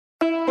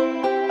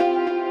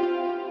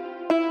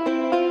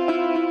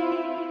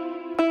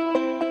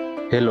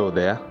Hello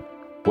there.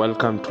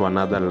 Welcome to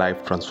another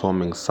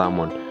life-transforming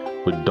sermon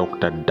with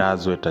Dr.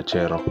 Dazwe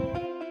Tachero.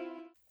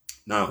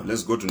 Now,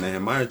 let's go to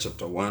Nehemiah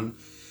chapter 1.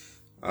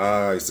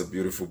 It's a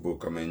beautiful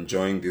book. I'm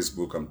enjoying this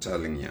book, I'm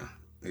telling you.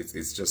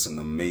 It's just an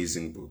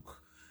amazing book.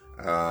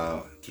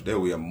 Today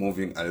we are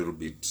moving a little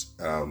bit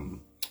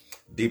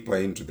deeper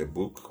into the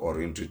book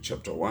or into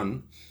chapter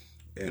 1.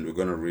 And we're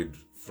going to read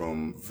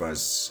from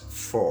verse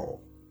 4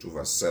 to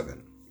verse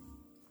 7.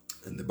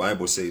 And the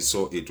Bible says,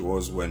 "So it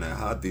was when I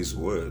heard these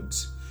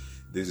words,"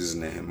 this is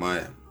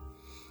Nehemiah,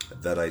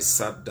 "that I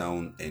sat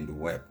down and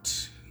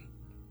wept."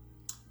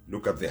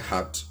 Look at the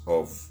heart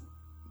of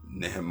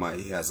Nehemiah.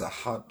 He has a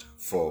heart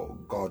for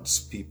God's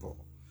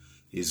people.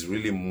 He's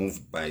really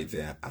moved by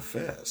their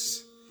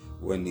affairs.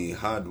 When he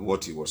heard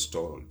what he was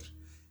told,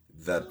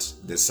 that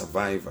the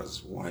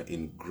survivors were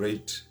in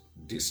great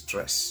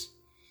distress.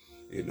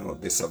 You know,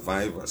 the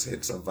survivors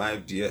had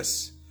survived,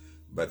 yes,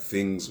 but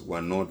things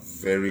were not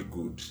very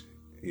good,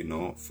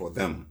 for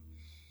them.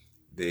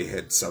 They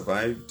had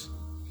survived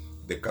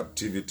the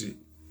captivity,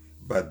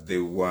 but they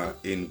were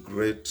in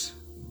great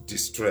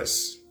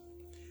distress.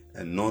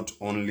 And not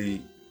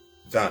only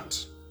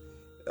that,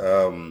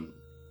 the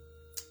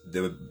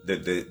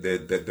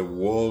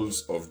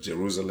walls of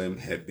Jerusalem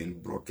had been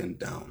broken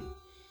down.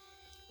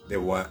 They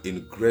were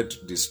in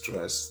great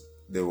distress.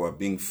 They were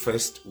being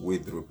faced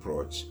with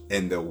reproach,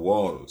 and the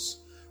walls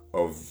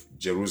of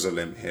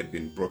Jerusalem had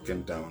been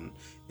broken down.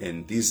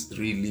 And this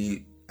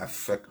really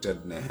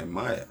affected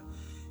Nehemiah,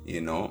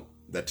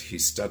 that he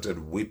started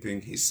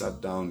weeping. He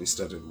sat down, he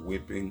started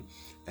weeping,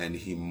 and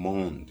he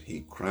mourned,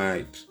 he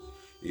cried,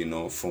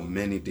 for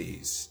many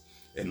days.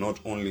 And not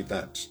only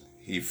that,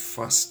 he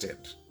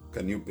fasted.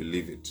 Can you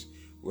believe it?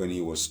 When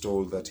he was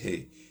told that,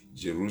 hey,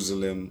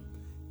 Jerusalem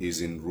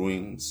is in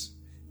ruins,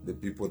 the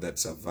people that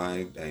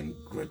survived are in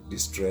great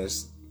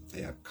distress,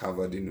 they are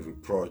covered in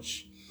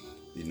reproach,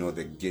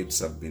 the gates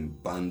have been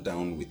burned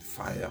down with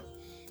fire.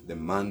 The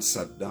man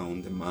sat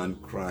down, the man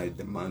cried,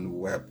 the man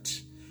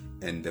wept,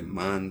 and the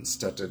man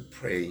started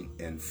praying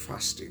and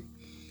fasting.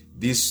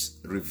 This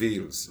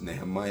reveals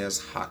Nehemiah's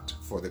heart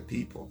for the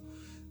people,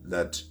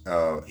 that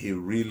he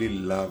really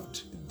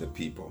loved the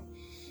people.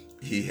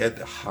 He had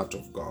the heart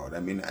of God.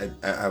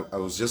 I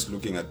was just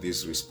looking at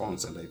this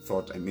response and I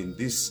thought,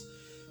 this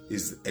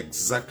is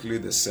exactly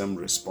the same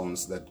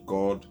response that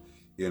God,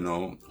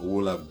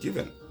 will have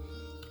given.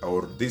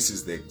 Or this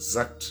is the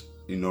exact,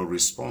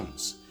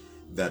 response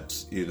that,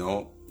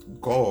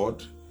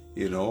 God,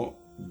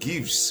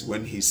 gives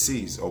when he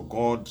sees, or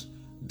God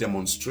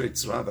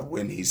demonstrates rather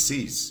when he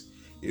sees,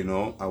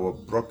 our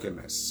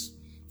brokenness,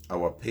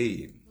 our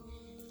pain,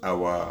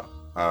 our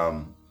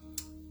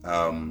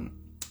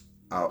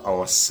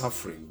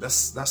suffering.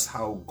 That's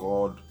how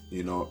God,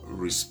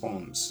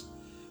 responds.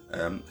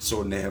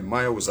 So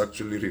Nehemiah was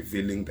actually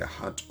revealing the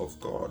heart of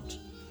God,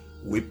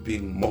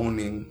 weeping,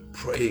 mourning,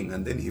 praying,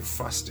 and then he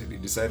fasted. He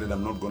decided,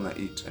 I'm not going to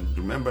eat. And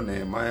remember,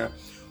 Nehemiah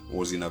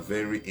was in a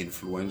very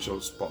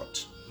influential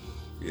spot.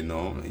 He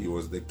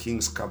was the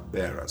king's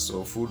cupbearer,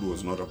 so food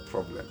was not a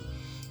problem.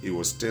 He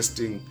was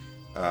testing,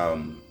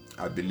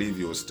 I believe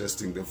he was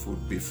testing the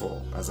food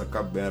before. As a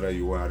cupbearer,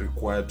 you are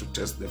required to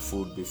test the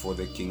food before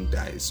the king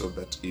dies, so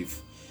that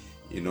if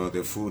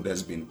the food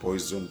has been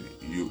poisoned,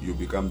 you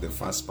become the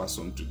first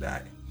person to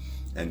die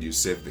and you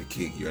save the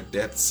king. Your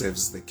death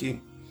saves the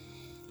king.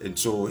 And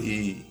so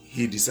he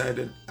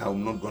decided,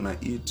 I'm not going to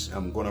eat,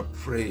 I'm going to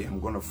pray, I'm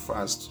going to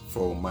fast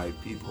for my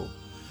people.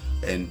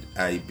 And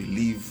I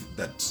believe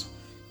that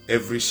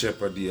every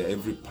shepherd here,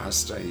 every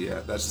pastor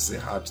here, that is the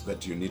heart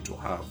that you need to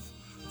have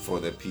for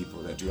the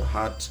people, that your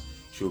heart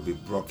should be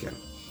broken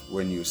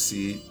when you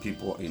see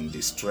people in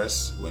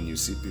distress, when you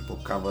see people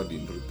covered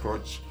in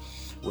reproach,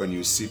 when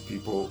you see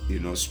people,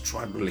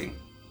 struggling,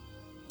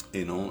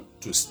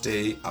 to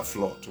stay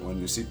afloat.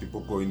 When you see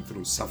people going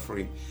through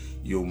suffering,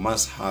 you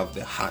must have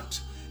the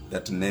heart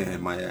that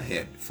Nehemiah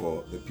had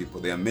for the people.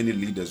 There are many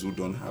leaders who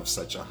don't have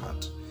such a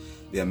heart.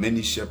 There are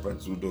many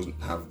shepherds who don't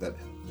have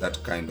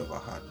that kind of a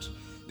heart.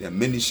 There are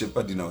many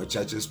shepherds in our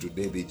churches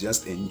today. They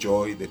just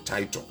enjoy the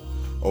title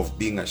of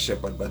being a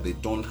shepherd, but they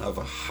don't have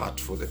a heart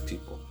for the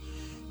people.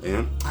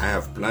 I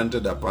have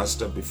planted a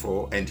pastor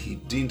before, and he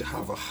didn't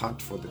have a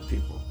heart for the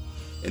people.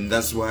 And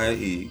that's why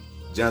he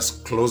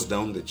just closed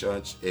down the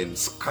church and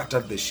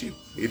scattered the sheep.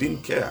 He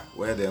didn't care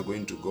where they are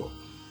going to go.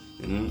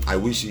 I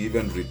wish he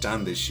even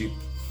returned the sheep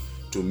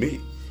to me,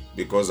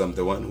 because I'm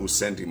the one who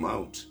sent him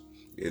out.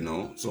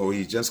 So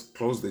he just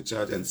closed the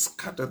church and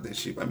scattered the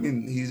sheep.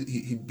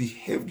 He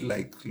behaved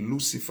like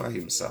Lucifer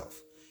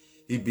himself.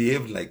 He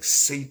behaved like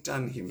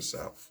Satan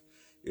himself,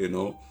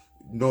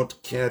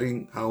 not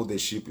caring how the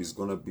sheep is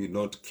going to be,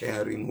 not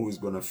caring who is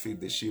going to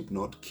feed the sheep,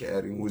 not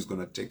caring who is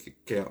going to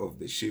take care of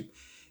the sheep.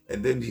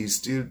 And then he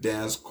still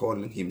dares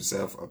calling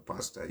himself a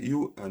pastor.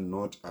 You are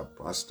not a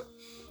pastor.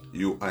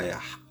 You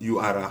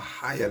are a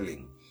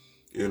hireling.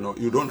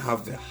 You don't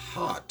have the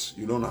heart.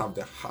 You don't have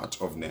the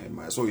heart of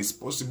Nehemiah. So it's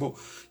possible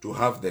to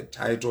have the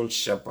title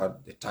shepherd,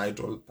 the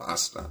title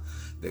pastor,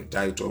 the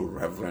title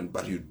reverend,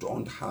 but you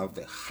don't have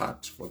the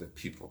heart for the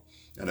people.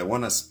 And I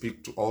want to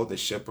speak to all the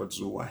shepherds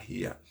who are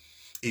here.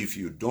 If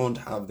you don't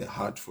have the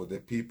heart for the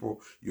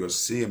people, your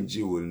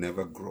CMG will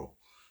never grow.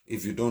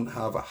 If you don't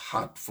have a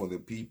heart for the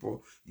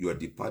people, your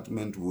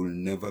department will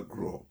never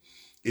grow.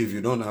 If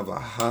you don't have a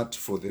heart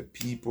for the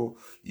people,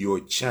 your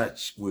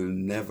church will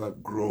never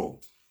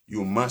grow.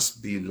 You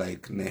must be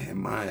like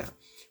Nehemiah.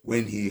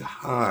 When he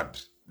heard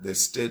the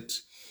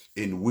state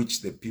in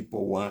which the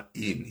people were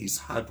in, his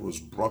heart was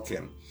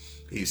broken.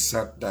 He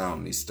sat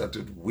down, he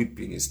started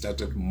weeping, he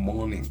started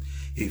mourning,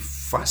 he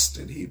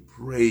fasted, he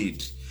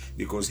prayed,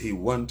 because he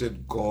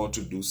wanted God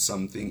to do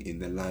something in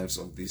the lives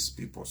of these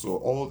people. So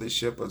all the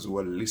shepherds who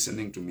are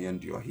listening to me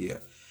and you're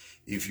here,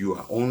 if you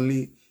are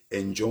only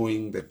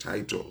enjoying the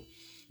title,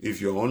 if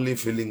you're only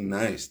feeling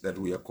nice that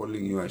we are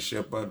calling you a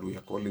shepherd, we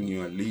are calling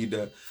you a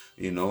leader,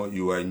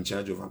 you are in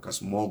charge of a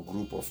small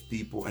group of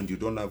people, and you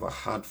don't have a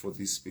heart for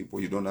these people,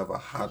 you don't have a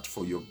heart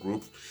for your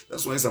group.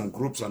 That's why some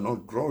groups are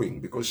not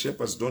growing, because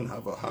shepherds don't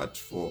have a heart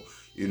for,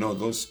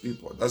 those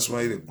people. That's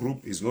why the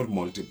group is not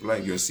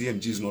multiplying. Your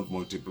CMG is not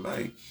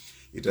multiplying.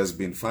 It has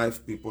been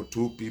 5 people,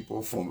 2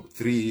 people for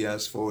 3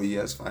 years, 4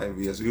 years, 5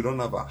 years. You don't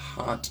have a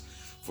heart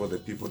for the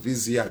people.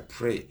 This year I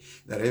pray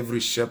that every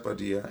shepherd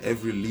here,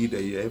 every leader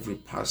here, every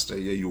pastor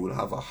here, you will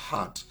have a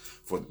heart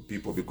for the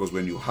people, because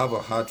when you have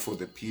a heart for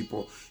the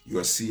people,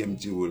 your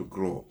CMG will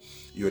grow,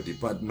 your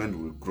department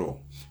will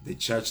grow, the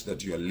church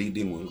that you are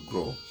leading will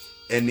grow.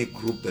 Any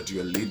group that you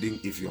are leading,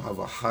 if you have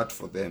a heart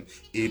for them,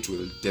 it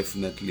will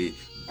definitely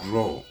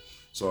grow.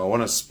 So I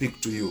want to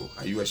speak to you.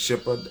 Are you a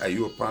shepherd? Are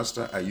you a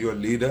pastor? Are you a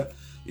leader?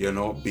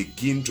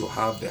 Begin to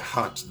have the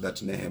heart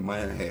that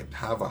Nehemiah had.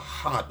 Have a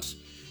heart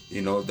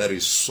that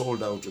is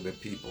sold out to the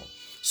people,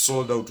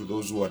 sold out to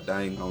those who are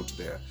dying out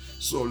there,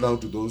 sold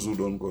out to those who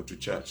don't go to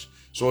church,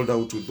 sold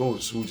out to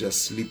those who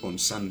just sleep on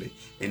Sunday,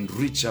 and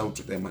reach out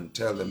to them and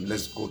tell them,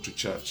 let's go to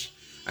church.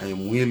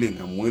 I'm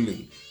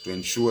willing to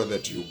ensure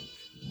that you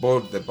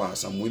board the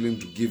bus. I'm willing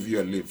to give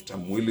you a lift.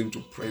 I'm willing to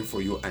pray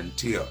for you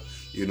until,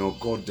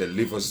 God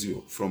delivers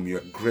you from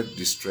your great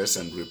distress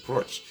and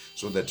reproach,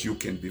 so that you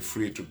can be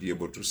free to be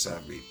able to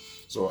serve me.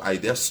 So I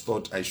just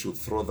thought I should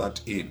throw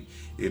that in,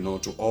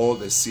 to all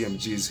the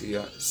CMGs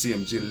here,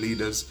 CMG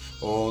leaders,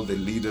 all the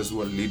leaders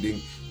who are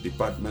leading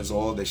departments,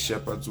 all the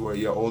shepherds who are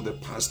here, all the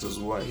pastors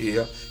who are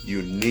here.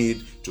 You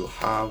need to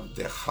have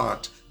the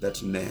heart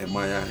that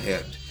Nehemiah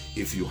had.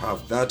 If you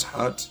have that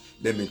heart,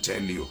 let me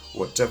tell you,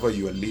 whatever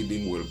you are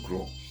leading will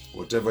grow.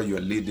 Whatever you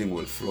are leading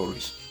will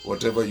flourish.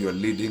 Whatever you are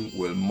leading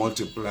will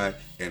multiply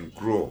and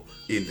grow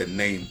in the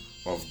name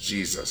of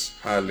Jesus.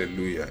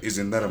 Hallelujah.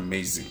 Isn't that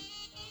amazing?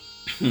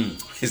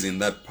 Isn't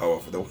that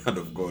powerful? The word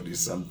of God is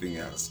something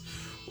else.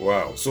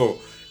 Wow. So,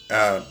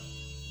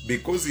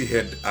 because he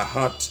had a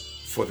heart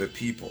for the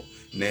people,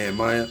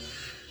 Nehemiah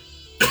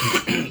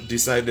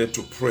decided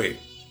to pray.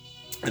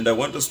 And I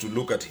want us to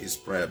look at his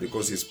prayer,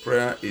 because his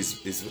prayer is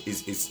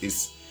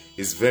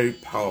very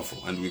powerful,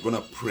 and we're going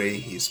to pray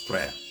his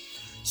prayer.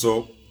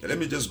 So let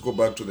me just go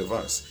back to the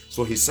verse.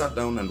 So he sat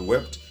down and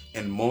wept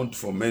and mourned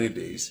for many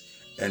days.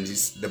 And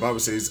the Bible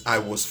says, I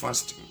was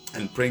fasting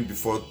and praying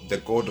before the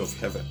God of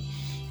heaven.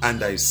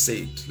 And I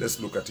said, let's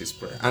look at his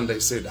prayer. And I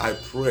said, I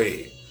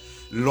pray,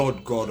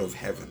 Lord God of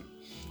heaven,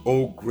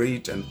 O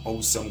great and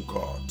awesome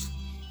God.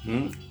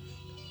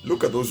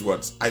 Look at those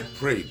words. I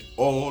prayed,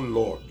 O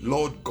Lord,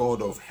 Lord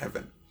God of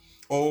heaven,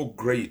 O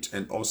great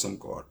and awesome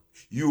God,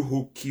 you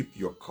who keep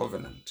your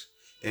covenant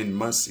and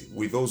mercy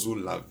with those who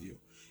love you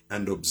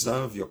and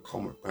observe your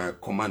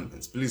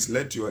commandments. Please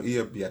let your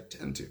ear be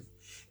attentive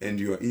and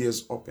your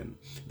ears open,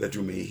 that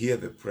you may hear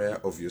the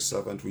prayer of your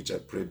servant, which I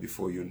pray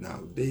before you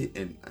now, day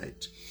and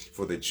night,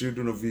 for the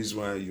children of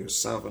Israel, your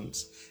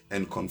servants,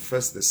 and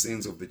confess the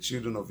sins of the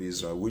children of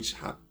Israel,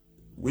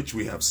 which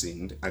we have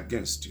sinned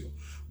against you,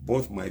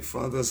 both my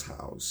father's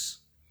house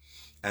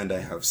and I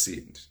have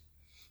sinned.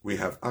 We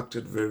have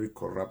acted very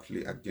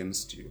corruptly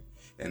against you,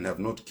 and have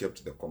not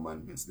kept the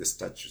commandments, the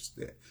statutes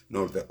there,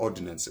 nor the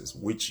ordinances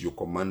which you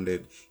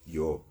commanded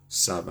your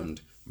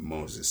servant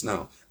Moses.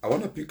 Now, I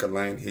want to pick a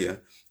line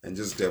here and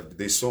just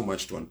there's so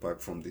much to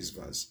unpack from this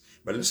verse.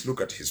 But let's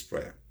look at his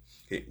prayer.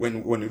 Okay,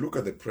 when you look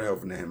at the prayer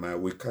of Nehemiah,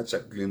 we catch a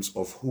glimpse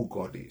of who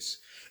God is.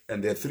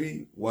 And there are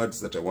 3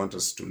 words that I want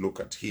us to look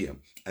at here,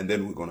 and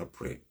then we're going to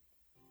pray.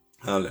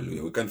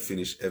 Hallelujah. We can't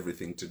finish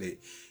everything today.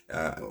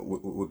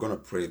 We're going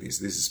to pray this.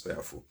 This is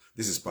powerful.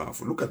 This is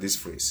powerful. Look at this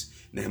phrase.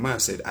 Nehemiah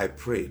said, I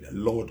prayed,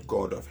 Lord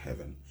God of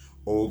heaven,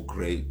 O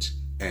great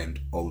and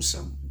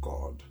awesome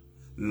God.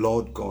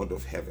 Lord God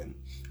of heaven,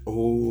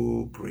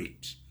 O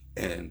great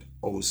and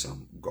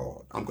awesome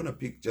God. I'm going to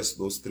pick just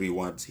those 3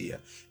 words here,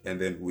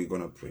 and then we're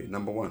going to pray.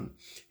 Number 1,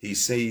 he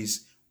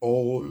says, O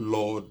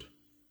Lord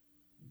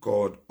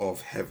God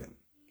of heaven,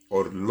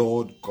 or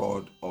Lord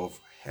God of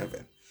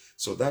heaven.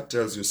 So that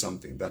tells you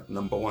something, that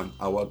number 1,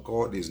 our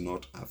God is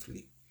not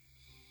earthly.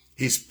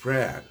 His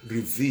prayer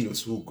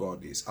reveals who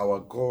God is. Our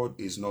God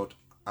is not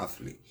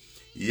earthly.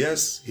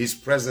 Yes, his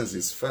presence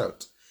is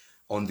felt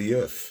on the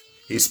earth.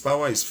 His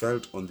power is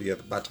felt on the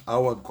earth, but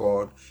our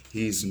God,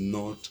 he is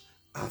not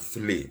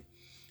earthly.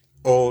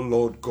 Oh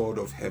Lord God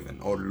of heaven,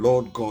 or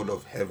Lord God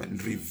of heaven,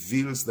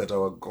 reveals that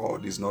our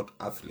God is not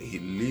earthly. He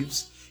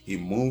lives, he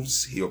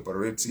moves, he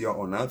operates here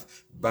on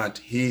earth, but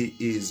he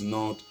is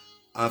not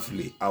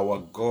earthly. Our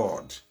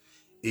God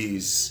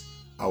is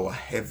our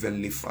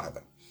heavenly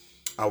Father.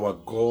 Our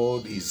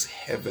God is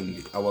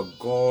heavenly. Our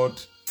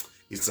God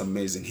is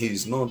amazing.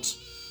 He's not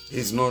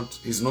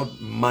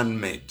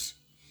man-made.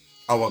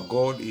 Our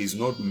God is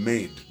not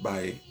made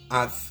by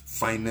earth's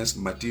finest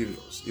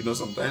materials.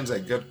 Sometimes I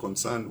get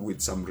concerned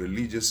with some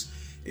religious,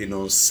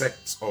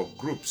 sects or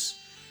groups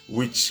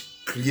which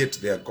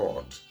create their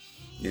God.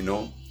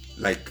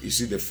 Like you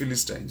see, the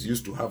Philistines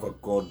used to have a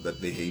God that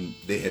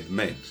they had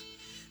made.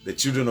 The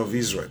children of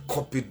Israel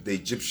copied the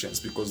Egyptians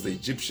because the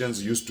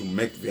Egyptians used to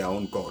make their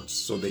own gods.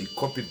 So they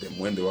copied them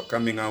when they were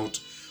coming out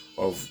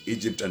of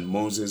Egypt, and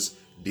Moses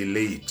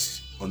delayed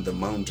on the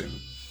mountain.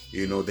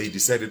 They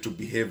decided to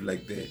behave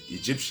like the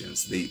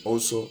Egyptians. They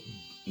also,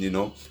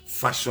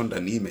 fashioned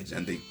an image,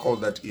 and they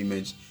called that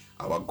image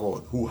our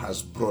God, who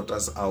has brought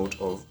us out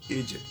of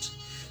Egypt.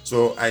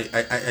 So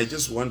I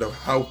just wonder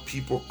how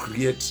people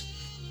create,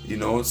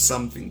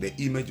 something, the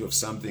image of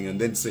something,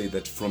 and then say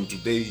that from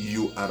today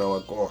you are our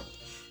God.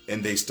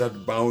 And they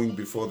start bowing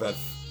before that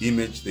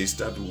image. They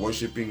start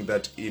worshiping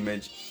that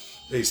image.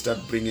 They start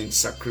bringing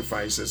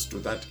sacrifices to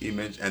that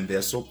image, and they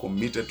are so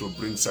committed to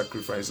bring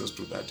sacrifices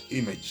to that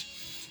image.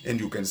 And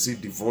you can see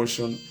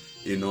devotion,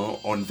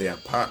 on their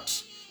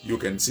part. You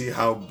can see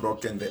how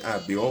broken they are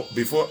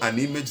before an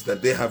image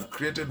that they have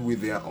created with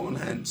their own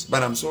hands.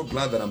 But I'm so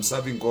glad that I'm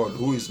serving God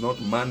who is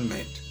not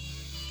man-made.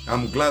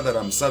 I'm glad that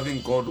I'm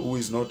serving God who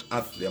is not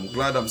earthly. I'm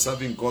glad I'm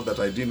serving God that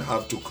I didn't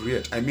have to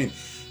create. I mean,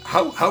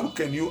 how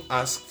can you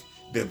ask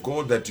the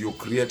God that you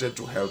created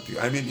to help you?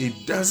 I mean,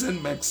 it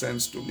doesn't make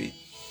sense to me.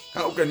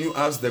 How can you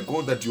ask the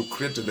God that you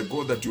created, the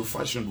God that you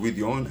fashioned with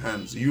your own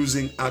hands,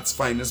 using earth's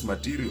finest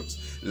materials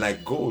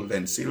like gold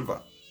and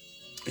silver,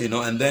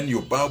 and then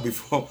you bow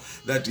before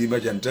that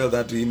image and tell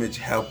that image,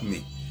 help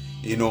me,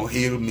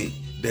 heal me,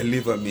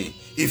 deliver me.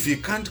 If he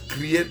can't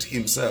create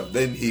himself,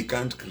 then he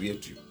can't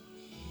create you.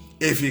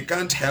 If he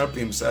can't help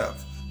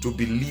himself to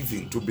be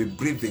living, to be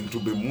breathing, to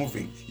be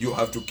moving, you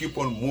have to keep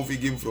on moving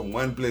him from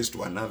one place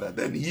to another.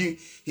 Then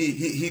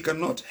he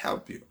cannot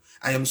help you.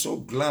 I am so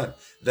glad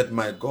that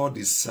my God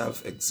is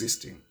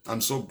self-existing.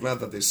 I'm so glad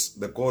that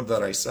the God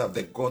that I serve,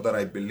 the God that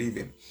I believe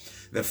in,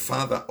 the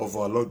Father of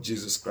our Lord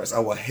Jesus Christ,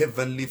 our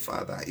Heavenly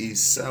Father, is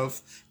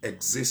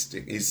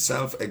self-existing, is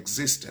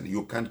self-existent.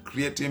 You can't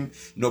create him.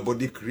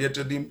 Nobody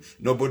created him.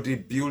 Nobody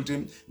built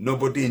him.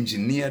 Nobody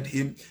engineered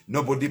him.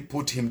 Nobody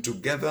put him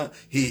together.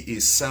 He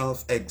is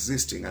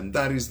self-existing. And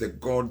that is the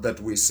God that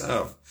we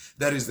serve.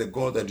 That is the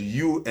God that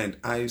you and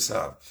I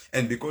serve.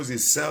 And because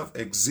he's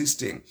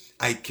self-existing,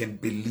 I can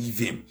believe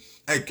him.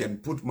 I can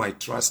put my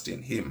trust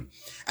in him.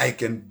 I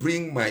can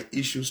bring my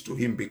issues to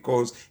him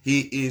because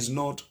he is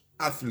not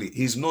earthly.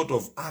 He's not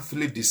of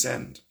earthly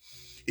descent.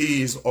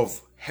 He is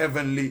of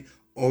heavenly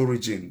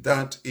origin.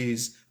 That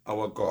is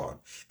our God.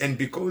 And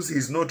because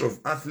he's not of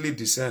earthly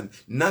descent,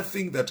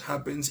 nothing that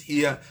happens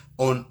here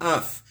on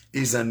earth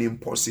is an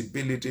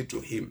impossibility to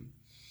him.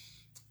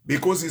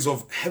 Because he's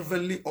of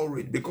heavenly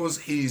origin, because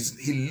he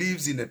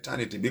lives in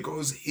eternity,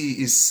 because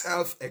he is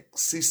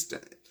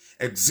self-existent,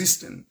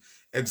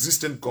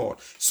 existent God.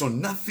 So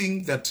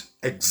nothing that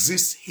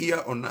exists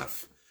here on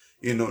earth,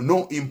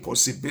 no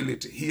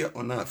impossibility here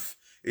on earth,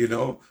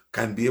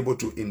 can be able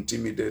to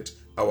intimidate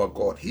our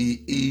God.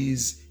 He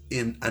is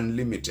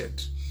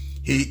unlimited.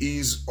 He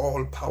is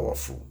all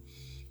powerful.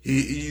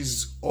 He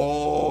is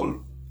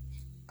all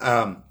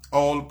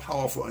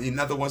powerful. In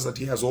other words, that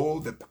he has all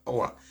the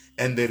power,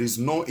 and there is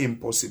no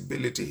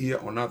impossibility here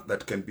on earth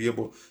that can be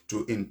able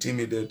to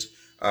intimidate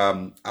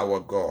our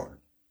God.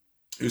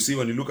 You see,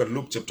 when you look at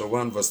Luke chapter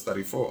 1, verse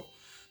 34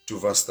 to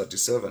verse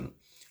 37,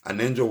 an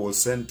angel was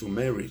sent to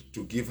Mary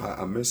to give her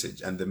a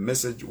message, and the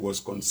message was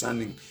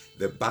concerning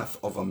the birth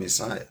of a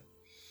Messiah.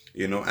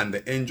 And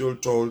the angel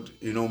told,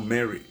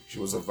 Mary, she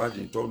was a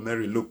virgin, told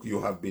Mary, look,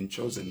 you have been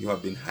chosen. You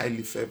have been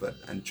highly favored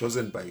and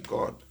chosen by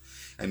God.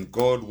 And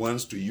God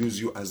wants to use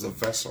you as a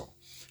vessel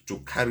to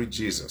carry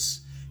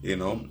Jesus.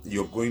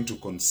 You're going to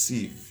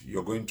conceive.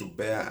 You're going to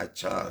bear a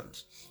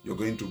child. You're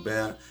going to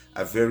bear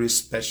a very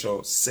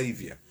special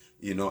Savior,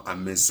 a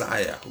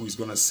Messiah who is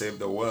going to save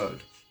the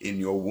world in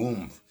your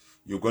womb.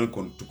 You're going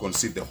to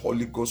conceive. The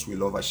Holy Ghost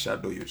will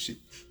overshadow you. She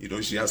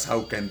asked,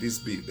 how can this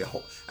be?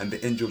 And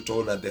the angel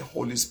told her, the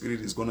Holy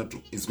Spirit is going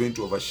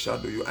to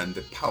overshadow you, and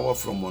the power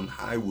from on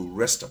high will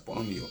rest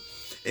upon you,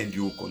 and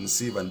you will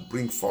conceive and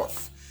bring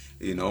forth,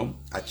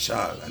 a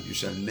child, and you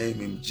shall name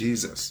him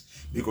Jesus,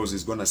 because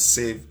he's going to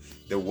save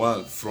the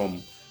world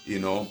from,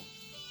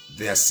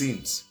 their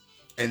sins.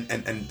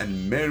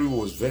 And Mary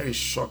was very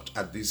shocked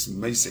at this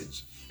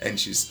message. And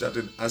she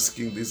started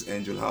asking this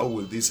angel, how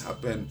will this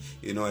happen?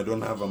 I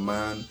don't have a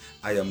man.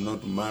 I am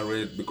not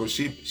married. Because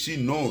she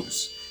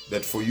knows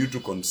that for you to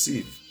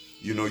conceive,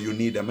 you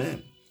need a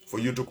man. For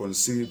you to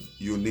conceive,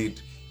 you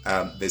need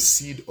the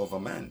seed of a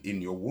man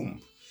in your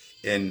womb.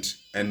 And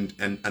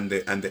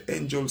the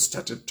angel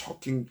started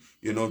talking,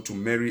 to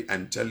Mary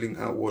and telling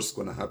her what's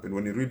going to happen.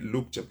 When you read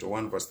Luke chapter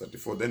 1 verse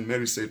 34, then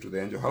Mary said to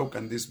the angel, how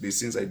can this be,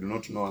 since I do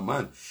not know a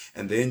man?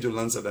 And the angel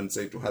answered and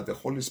said to her, the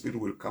Holy Spirit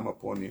will come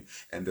upon you,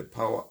 and the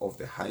power of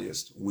the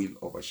highest will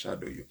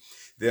overshadow you.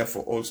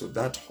 Therefore also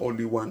that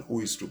Holy One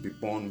who is to be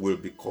born will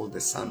be called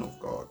the Son of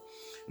God.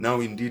 Now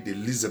indeed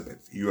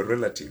Elizabeth, your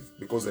relative,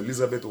 because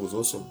Elizabeth was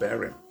also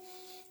barren.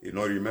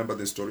 Remember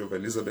the story of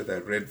Elizabeth I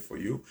read for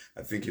you?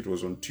 I think it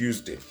was on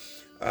Tuesday.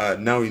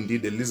 Now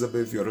indeed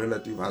Elizabeth, your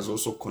relative, has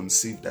also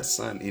conceived a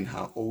son in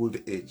her old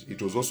age.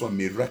 It was also a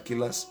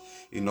miraculous,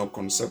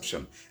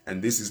 conception.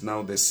 And this is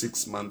now the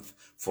 6th month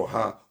for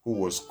her who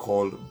was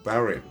called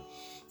barren.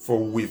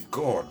 For with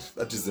God,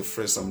 that is the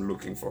phrase I'm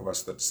looking for,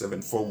 verse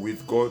 37. For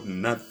with God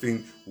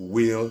nothing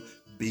will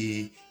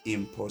be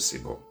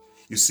impossible.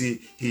 You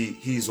see, he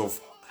is of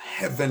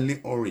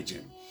heavenly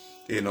origin,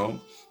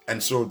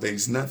 and so there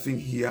is nothing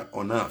here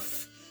on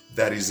earth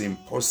that is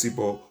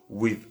impossible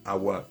with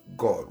our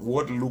God.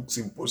 What looks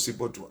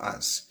impossible to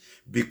us,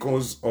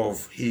 because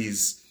of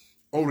his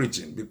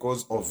origin,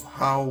 because of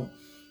how,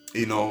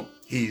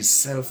 he is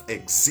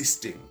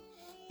self-existing.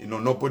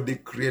 Nobody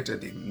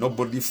created him,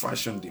 nobody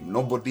fashioned him,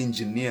 nobody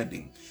engineered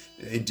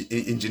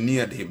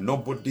him,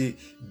 nobody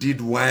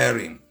did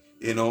wiring,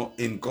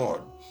 in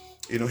God.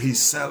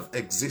 He's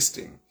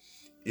self-existing.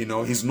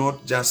 He's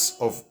not just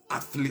of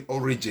earthly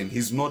origin.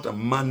 He's not a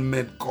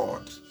man-made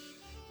God.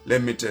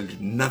 Let me tell you,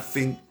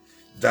 nothing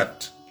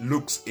that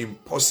looks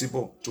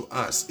impossible to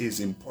us is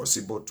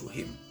impossible to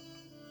him.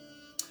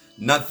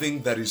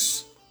 Nothing that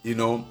is,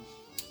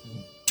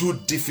 too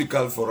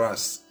difficult for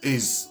us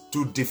is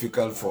too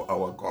difficult for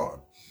our God.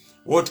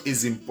 What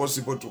is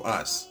impossible to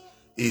us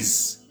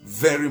is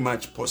very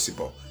much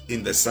possible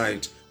in the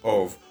sight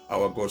of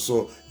our God.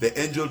 So the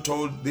angel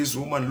told this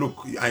woman,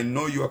 look, I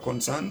know you are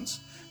concerned.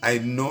 I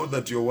know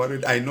that you're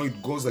worried. I know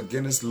it goes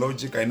against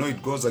logic. I know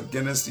it goes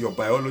against your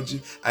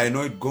biology. I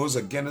know it goes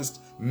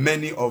against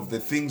many of the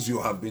things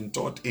you have been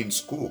taught in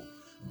school.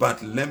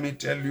 But let me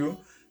tell you,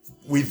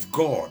 with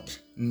God,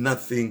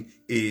 nothing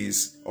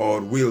is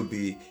or will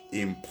be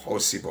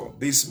impossible.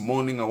 This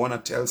morning, I want to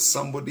tell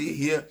somebody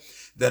here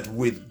that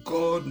with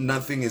God,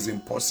 nothing is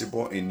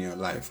impossible in your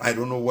life. I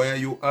don't know where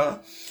you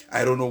are.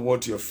 I don't know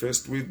what you're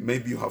faced with.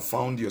 Maybe you have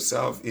found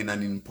yourself in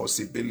an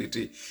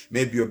impossibility.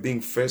 Maybe you're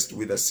being faced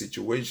with a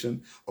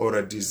situation or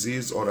a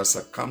disease or a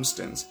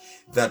circumstance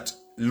that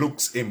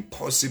looks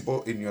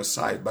impossible in your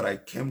sight. But I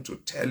came to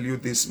tell you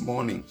this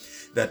morning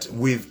that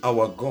with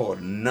our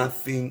God,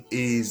 nothing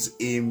is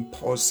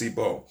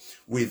impossible.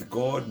 With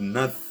God,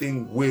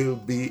 nothing will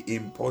be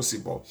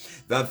impossible.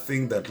 That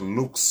thing that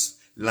looks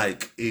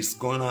like it's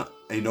gonna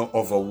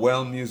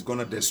overwhelm you, it's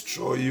gonna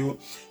destroy you,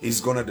 it's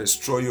gonna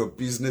destroy your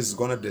business, it's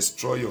gonna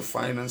destroy your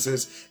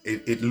finances.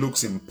 It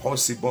looks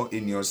impossible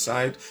in your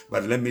sight,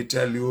 but let me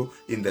tell you,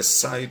 in the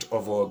sight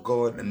of our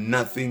God,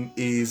 nothing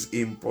is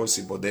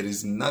impossible. There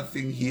is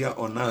nothing here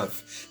on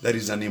earth that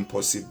is an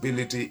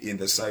impossibility in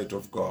the sight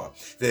of God.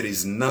 There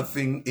is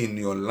nothing in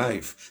your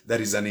life that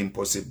is an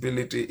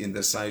impossibility in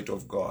the sight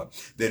of God.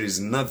 There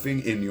is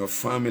nothing in your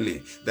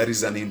family that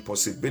is an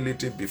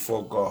impossibility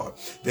before God.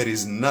 There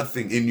is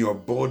nothing in your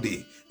body,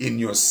 in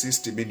your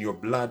system, in your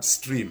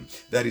bloodstream,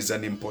 that is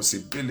an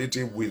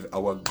impossibility with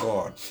our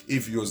God.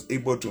 If he was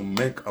able to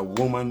make a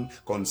woman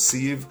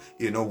conceive,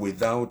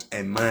 without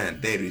a man,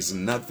 there is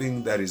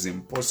nothing that is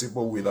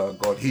impossible with our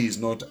God. He is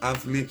not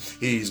earthly.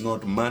 He is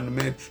not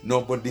man-made.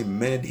 Nobody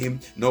made him.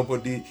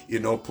 Nobody,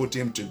 put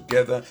him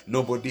together.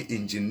 Nobody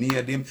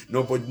engineered him.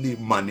 Nobody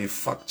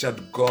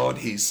manufactured God.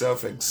 He is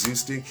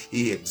self-existing.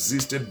 He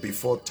existed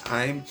before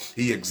time.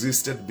 He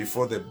existed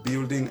before the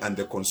building and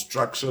the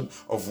construction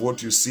of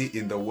what you see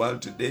in the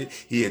world today.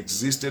 He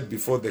existed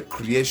before the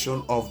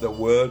creation of the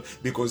world,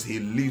 because he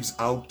lives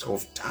out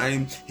of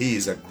time. He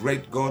is a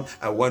great God.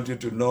 I want you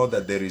to know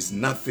that there is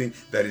nothing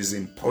that is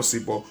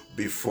impossible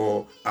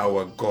before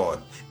our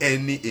God.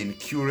 Any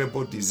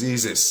incurable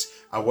diseases,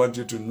 I want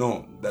you to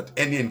know that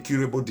any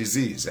incurable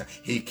disease,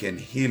 he can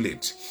heal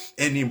it.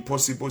 Any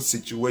impossible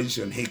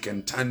situation, he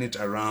can turn it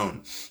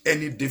around.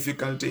 Any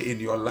difficulty in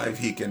your life,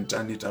 he can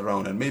turn it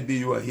around. And maybe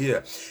you are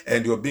here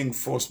and you're being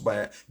faced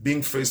by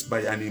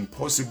an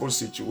impossible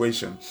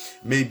situation.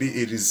 Maybe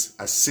it is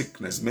a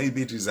sickness.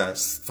 Maybe it is a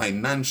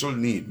financial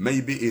need.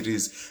 Maybe it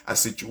is a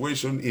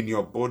situation in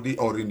your body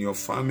or in your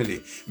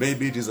family.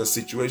 Maybe it is a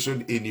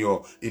situation in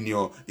your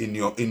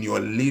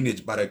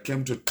lineage. But I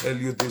came to tell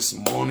you this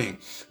morning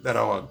that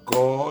our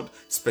God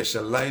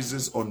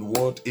specializes on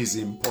what is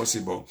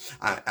impossible.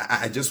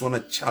 I just want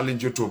to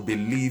challenge you to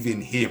believe in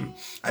him.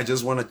 I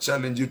just want to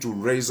challenge you to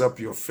raise up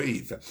your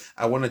faith.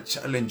 I want to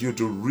challenge you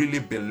to really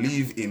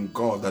believe in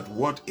God, that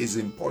what is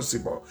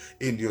impossible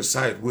in your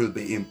sight will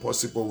be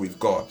impossible with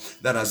God.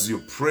 That as you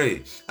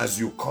pray, as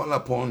you call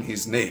upon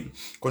his name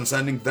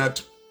concerning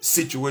that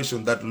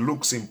situation that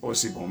looks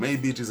impossible.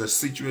 Maybe it is a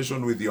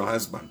situation with your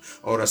husband,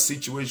 or a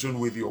situation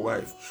with your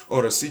wife,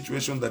 or a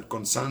situation that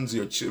concerns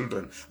your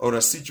children, or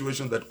a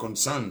situation that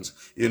concerns,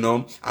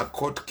 a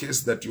court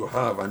case that you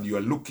have, and you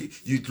are looking,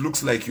 it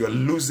looks like you are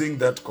losing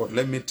that court.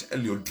 Let me tell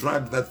you,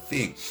 drag that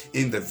thing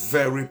in the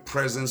very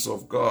presence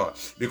of God,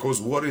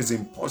 because what is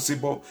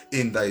impossible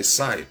in thy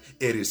sight,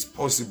 it is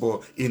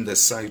possible in the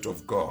sight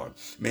of God.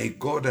 May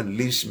God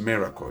unleash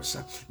miracles.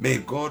 May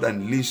God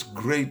unleash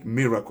great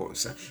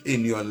miracles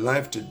in your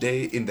life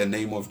today in the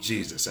name of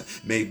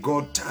Jesus. May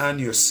God turn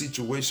your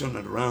situation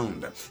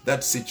around.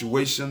 That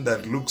situation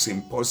that looks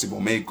impossible,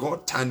 may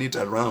God turn it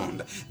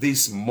around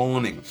this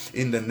morning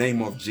in the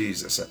name of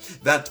Jesus.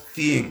 That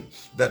thing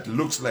that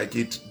looks like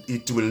it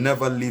will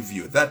never leave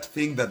you, that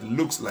thing that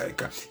looks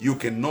like you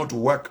cannot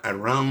work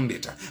around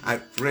it, I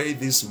pray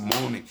this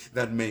morning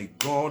that may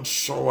God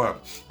show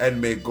up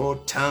and may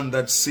God turn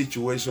that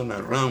situation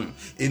around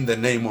in the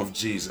name of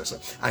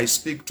Jesus. I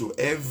speak to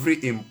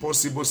every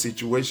impossible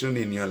situation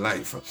in your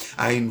life.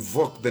 I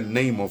invoke the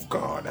name of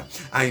God.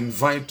 I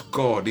invite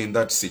God in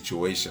that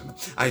situation.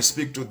 I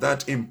speak to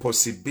that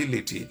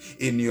impossibility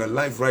in your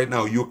life right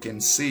now. You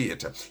can see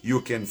it.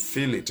 You can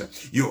feel it.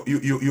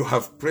 You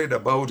have prayed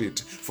about it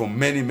for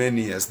many,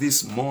 many years.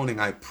 This morning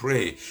I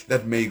pray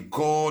that may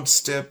God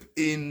step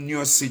in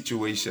your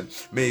situation.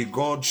 May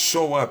God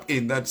show up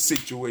in that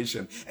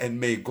situation, and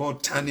may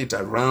God turn it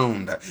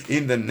around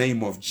in the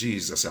name of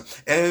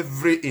Jesus.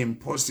 Every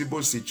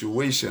impossible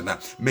situation,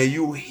 may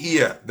you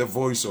hear the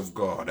voice of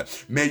God.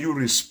 May you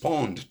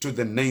respond to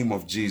the name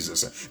of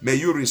Jesus. May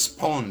you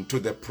respond to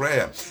the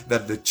prayer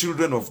that the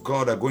children of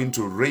God are going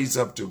to raise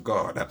up to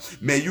God.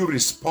 May you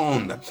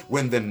respond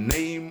when the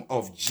name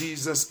of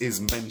Jesus is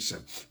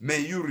mentioned.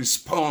 May you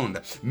respond.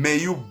 May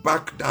you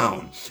back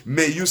down.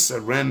 May you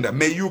surrender.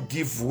 May you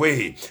give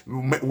way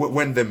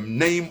when the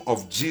name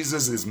of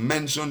Jesus is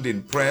mentioned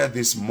in prayer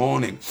this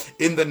morning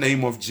in the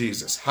name of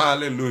Jesus.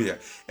 Hallelujah.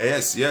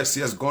 Yes.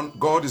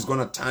 God is going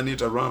to turn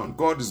it around.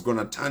 God is going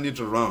to turn it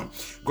around.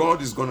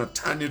 God is going to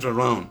turn it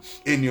around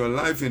in your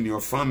life, in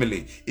your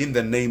family, in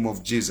the name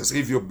of Jesus.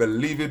 If you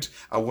believe it,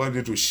 I want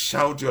you to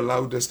shout your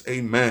loudest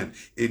amen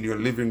in your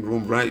living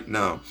room right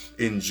now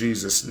in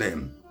Jesus'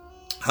 name.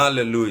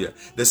 Hallelujah.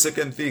 The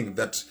second thing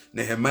that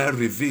Nehemiah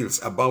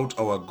reveals about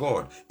our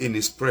God in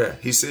his prayer,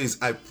 he says,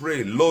 I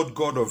pray, Lord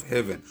God of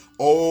heaven,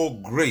 oh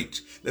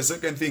great. The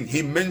second thing,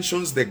 he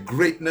mentions the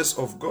greatness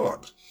of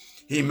God.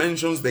 He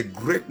mentions the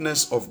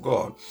greatness of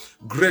God.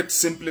 Great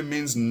simply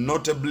means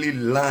notably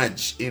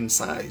large in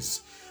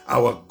size.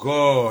 Our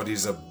God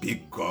is a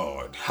big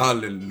God.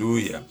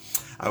 Hallelujah.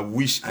 I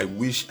wish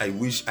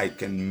I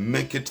can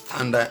make it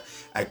thunder.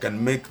 I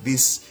can make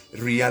this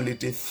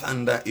reality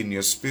thunder in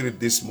your spirit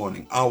this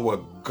morning.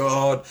 Our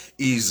God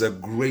is a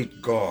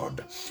great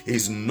God.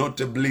 He's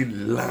notably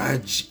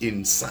large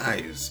in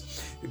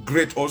size.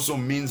 Great also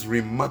means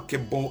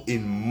remarkable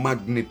in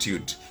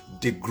magnitude,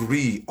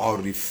 degree, or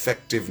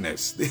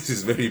effectiveness. This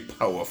is very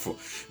powerful.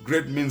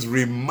 Great means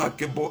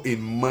remarkable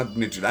in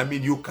magnitude. I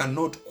mean, you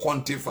cannot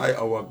quantify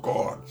our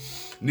God.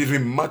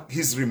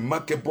 He's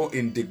remarkable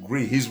in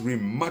degree. He's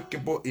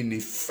remarkable in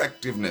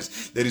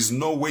effectiveness. There is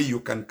no way you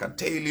can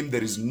curtail him.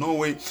 There is no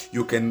way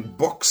you can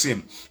box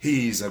him.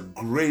 He is a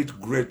great,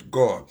 great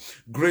God.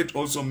 Great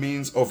also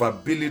means of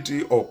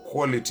ability or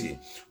quality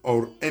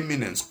or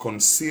eminence,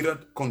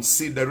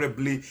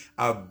 considerably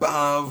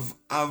above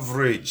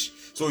average.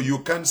 So you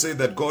can't say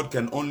that God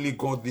can only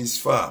go this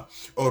far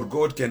or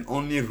God can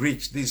only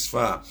reach this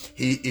far.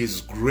 He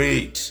is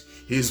great.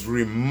 He is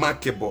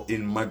remarkable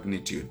in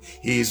magnitude.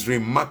 He is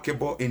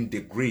remarkable in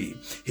degree.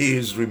 He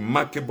is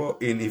remarkable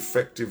in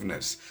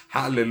effectiveness.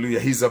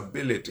 Hallelujah. His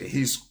ability,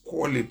 his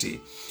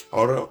quality,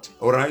 all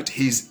right.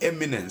 His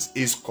eminence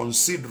is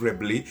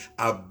considerably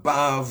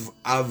above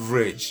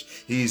average.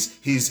 He's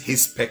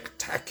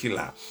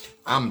spectacular.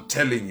 I'm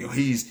telling you,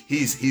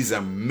 he's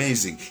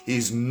amazing.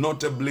 He's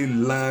notably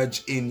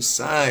large in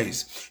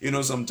size.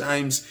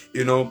 Sometimes,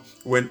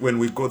 when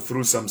we go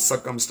through some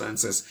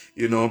circumstances,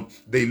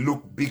 they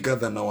look bigger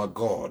than our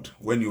God.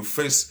 When you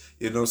face,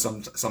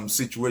 some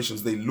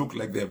situations, they look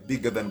like they're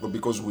bigger than God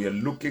because we are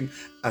looking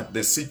at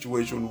the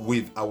situation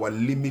with our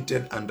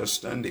limited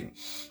understanding.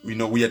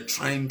 We are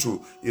trying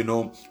to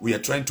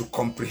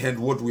comprehend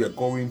what we are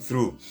going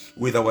through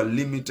with our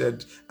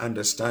limited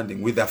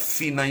understanding, with a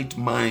finite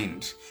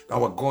mind.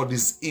 Our God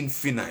is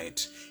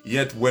infinite.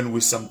 Yet when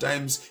we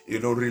sometimes,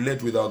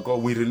 relate with our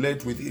God, we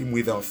relate with him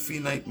with our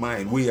finite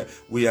mind. We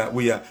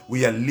are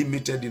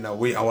limited in a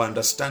way. Our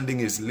understanding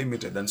is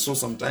limited. And so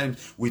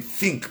sometimes we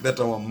think that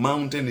our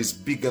mountain is is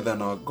bigger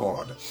than our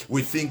God.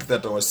 We think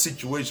that our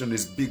situation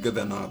is bigger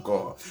than our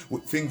God. We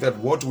think that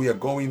what we are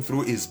going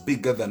through is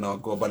bigger than our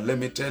God. But let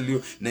me tell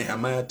you,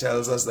 Nehemiah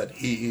tells us that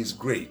he is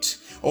great.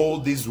 All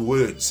these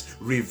words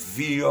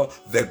reveal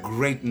the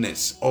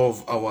greatness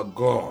of our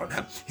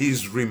God. He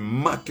is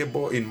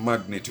remarkable in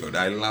magnitude.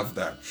 I love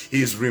that.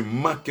 He is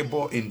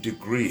remarkable in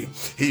degree.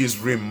 He is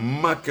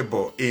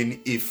remarkable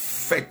in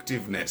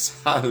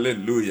effectiveness.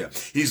 Hallelujah.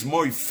 He is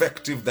more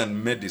effective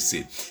than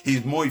medicine. He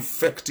is more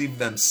effective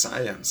than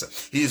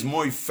science. He is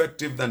more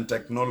effective than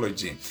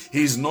technology.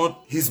 He's more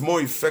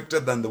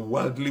effective than the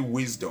worldly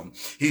wisdom.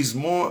 He's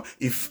more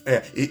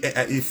effective,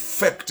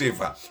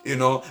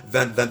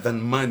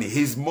 than money.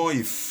 He's more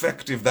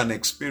effective than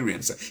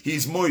experience.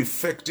 He's more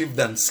effective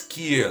than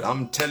skill.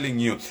 I'm telling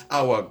you,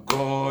 our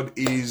God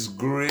is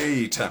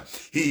great.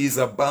 He is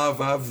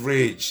above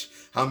average.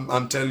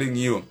 I'm telling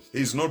you,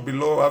 he's not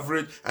below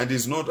average and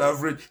he's not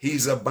average.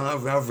 He's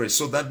above average.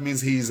 So that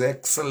means he is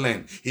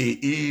excellent.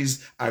 He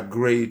is a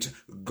great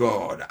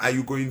God. Are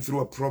you going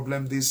through a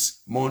problem this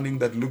morning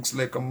that looks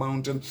like a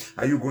mountain?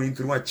 Are you going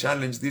through a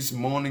challenge this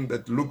morning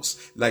that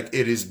looks like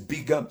it is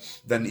bigger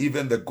than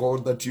even the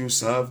God that you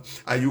serve?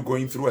 Are you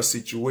going through a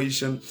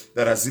situation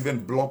that has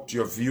even blocked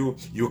your view?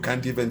 You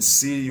can't even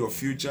see your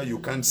future. You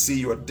can't see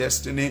your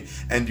destiny,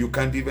 and you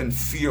can't even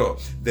feel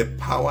the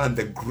power and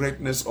the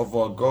greatness of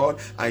our God.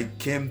 I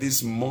came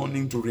this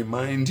morning to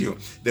remind you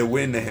the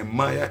way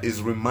Nehemiah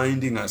is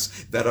reminding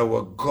us that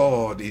our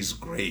God is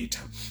great.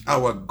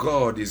 Our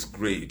God is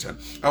great.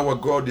 Our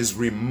God is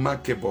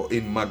remarkable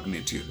in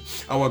magnitude.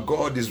 Our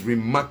God is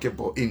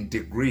remarkable in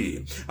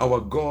degree.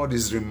 Our God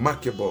is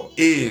remarkable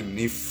in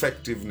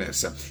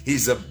effectiveness.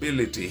 His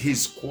ability,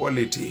 his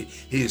quality,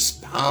 his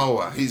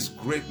power, his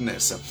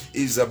greatness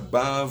is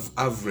above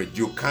average.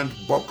 You can't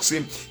box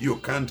him, you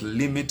can't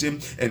limit him,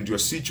 and your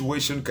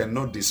situation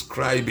cannot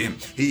describe him.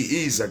 He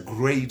is a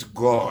great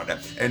God,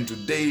 and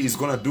today he's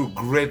going to do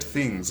great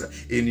things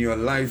in your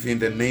life in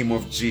the name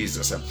of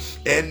Jesus.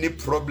 Any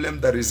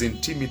problem that is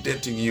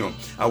intimidating you,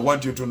 I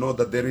want you to know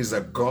that there is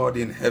a God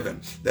in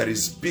heaven that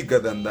is bigger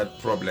than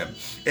that problem.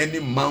 Any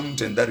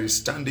mountain that is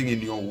standing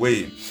in your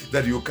way,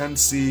 that you can't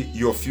see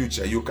your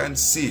future, you can't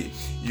see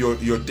your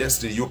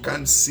destiny, you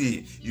can't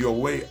see your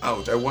way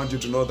out, I want you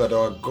to know that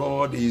our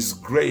God is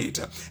great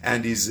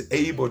and is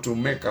able to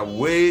make a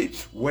way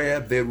where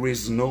there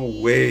is no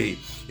way.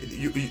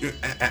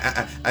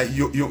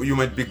 You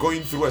might be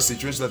going through a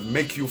situation that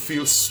make you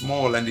feel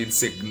small and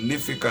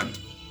insignificant.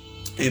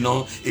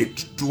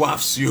 It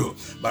dwarfs you.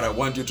 But I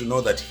want you to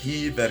know that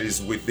he that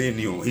is within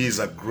you, he is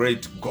a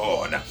great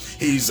God.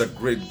 He is a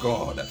great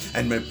God.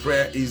 And my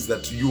prayer is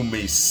that you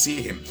may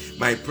see him.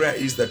 My prayer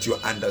is that your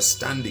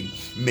understanding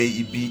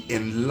may be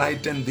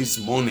enlightened this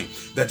morning,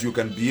 that you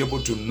can be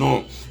able to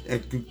know,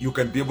 you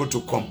can be able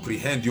to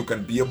comprehend, you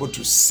can be able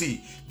to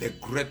see the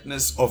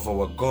greatness of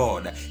our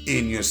God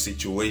in your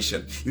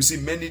situation. You see,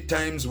 many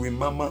times we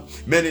murmur,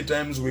 many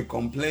times we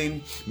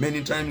complain,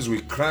 many times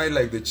we cry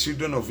like the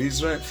children of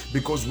Israel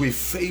because we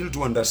fail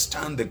to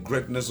understand the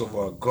greatness of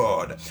our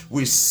God.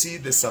 We see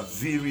the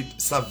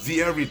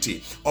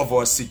severity of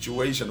our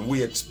situation.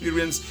 We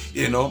experience,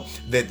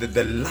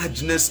 the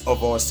largeness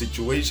of our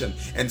situation.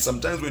 And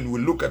sometimes when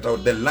we look at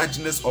the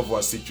largeness of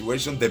our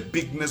situation, the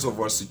bigness of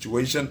our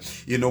situation,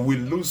 we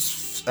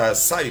lose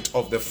sight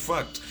of the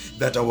fact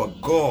that our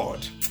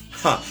God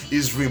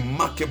is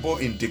remarkable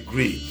in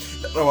degree.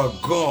 That our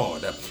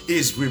God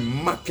is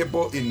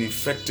remarkable in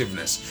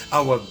effectiveness.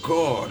 Our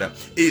God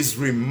is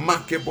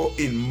remarkable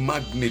in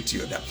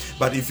magnitude.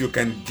 But if you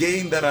can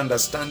gain that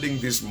understanding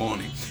this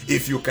morning,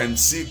 if you can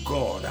see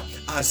God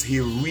as he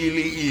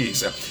really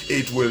is,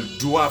 it will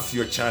dwarf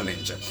your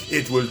challenge.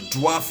 It will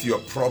dwarf your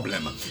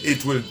problem.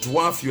 It will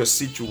dwarf your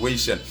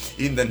situation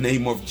in the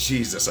name of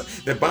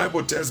Jesus. The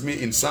Bible tells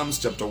me in Psalms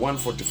chapter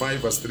 145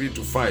 verse 3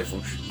 to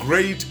 5,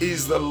 great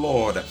is the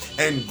Lord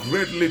and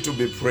greatly to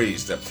be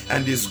praised,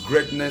 and his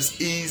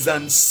greatness is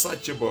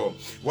unsearchable.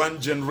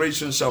 One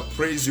generation shall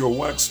praise your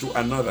works to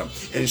another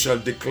and shall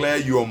declare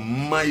your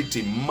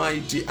mighty,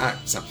 mighty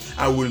acts.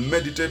 I will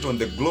meditate on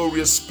the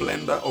glorious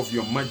splendor of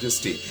your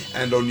majesty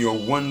and on your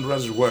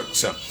wondrous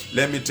works.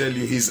 Let me tell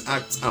you, his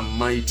acts are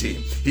mighty.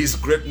 His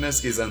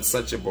greatness is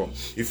unsearchable.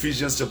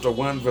 Ephesians chapter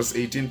 1 verse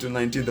 18 to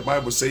 19, the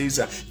Bible says,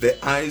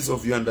 the eyes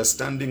of your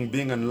understanding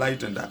being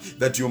enlightened,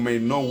 that you may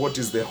know what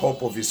is the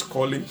hope of his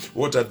calling,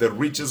 what are the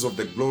riches of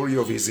the glory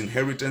of his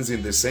inheritance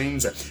in the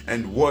saints,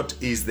 and what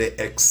is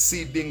the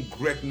exceeding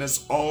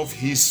greatness of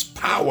his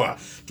power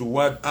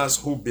toward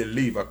us who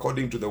believe,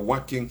 according to the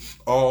working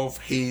of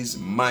his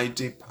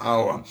mighty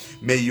power.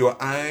 May your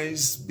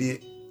eyes be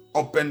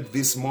opened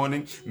this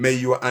morning. May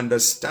your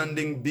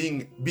understanding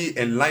be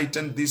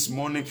enlightened this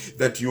morning,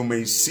 that you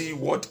may see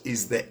what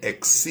is the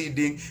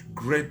exceeding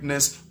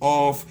greatness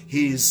of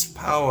his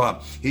power.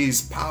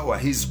 His power,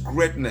 his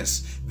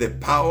greatness, the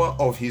power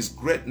of his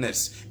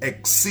greatness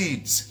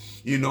exceeds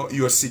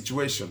your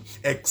situation,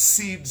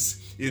 exceeds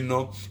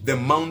the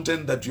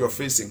mountain that you're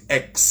facing,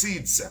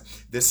 exceeds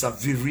the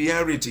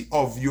severity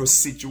of your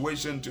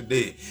situation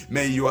today.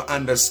 May your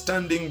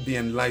understanding be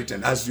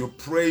enlightened as you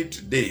pray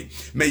today.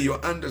 May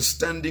your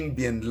understanding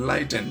be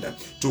enlightened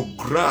to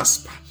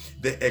grasp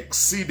the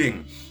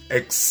exceeding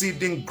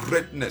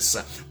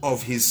greatness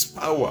of his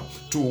power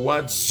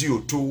towards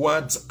you,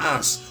 towards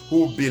us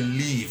who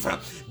believe.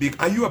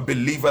 Are you a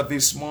believer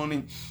this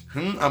morning?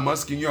 I'm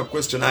asking you a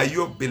question. Are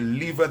you a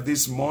believer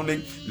this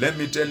morning? Let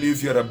me tell you,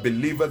 if you're a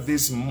believer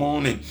this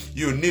morning,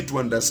 you need to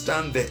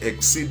understand the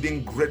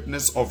exceeding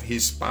greatness of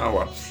his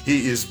power.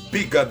 He is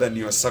bigger than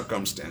your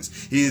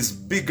circumstance. He is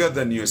bigger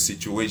than your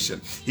situation.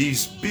 He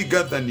is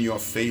bigger than your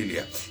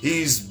failure.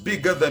 He is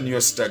bigger than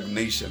your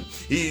stagnation.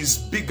 He is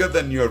bigger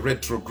than your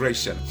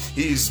retrogression.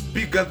 He is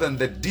bigger than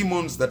the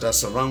demons that are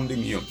surrounding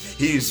you.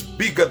 He is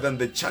bigger than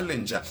the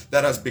challenge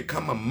that has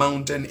become a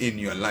mountain in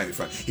your life.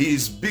 He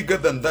is bigger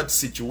than that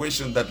situation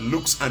that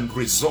looks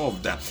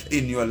unresolved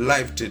in your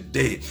life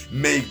today.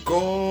 May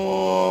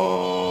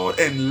God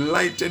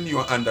enlighten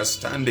your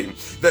understanding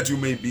that you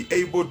may be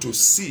able to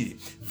see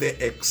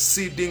the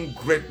exceeding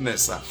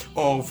greatness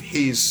of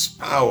his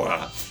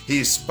power.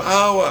 His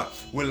power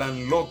will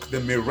unlock the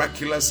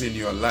miraculous in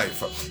your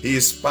life.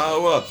 His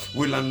power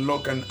will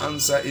unlock an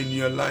answer in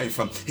your life.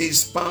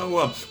 His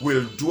power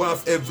will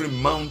dwarf every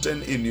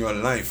mountain in your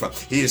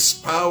life. His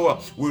power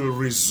will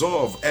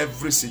resolve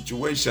every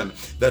situation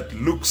that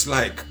looks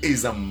like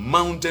is a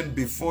mountain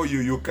before you.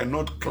 You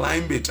cannot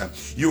climb it.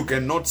 You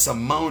cannot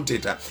surmount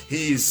it.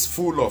 He is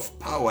full of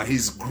power.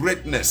 His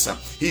greatness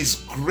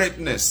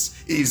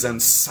is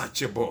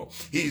unsearchable.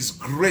 His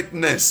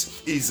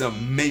greatness is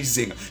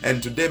amazing.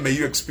 And today may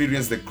you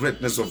experience the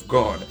greatness of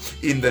God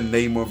in the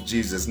name of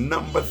Jesus.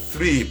 Number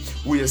 3,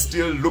 we are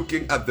still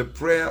looking at the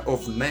prayer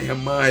of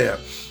Nehemiah.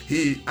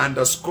 He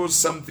underscores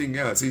something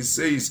else. He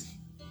says,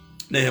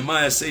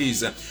 Nehemiah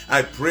says,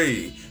 I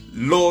pray,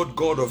 Lord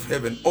God of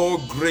heaven,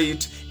 O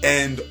great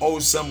and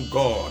awesome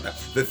God.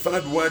 The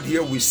third word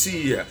here we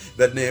see here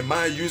that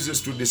Nehemiah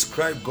uses to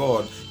describe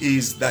God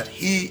is that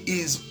he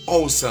is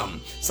awesome.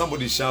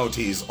 Somebody shout,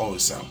 he is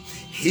awesome.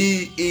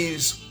 He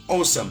is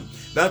awesome.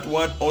 That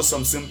word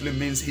awesome simply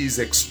means he's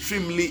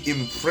extremely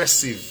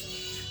impressive.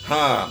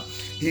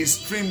 He's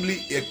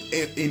extremely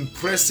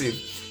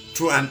impressive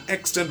to an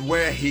extent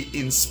where he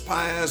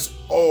inspires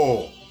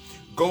awe.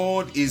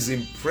 God is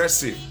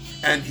impressive.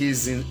 And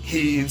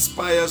he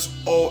inspires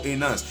awe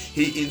in us.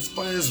 He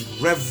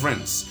inspires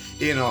reverence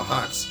in our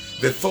hearts.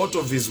 The thought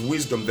of his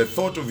wisdom, the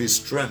thought of his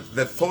strength,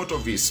 the thought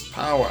of his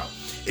power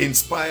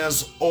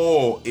inspires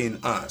awe in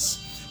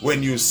us.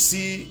 When you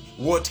see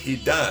what he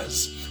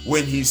does,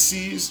 when he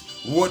sees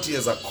what he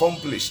has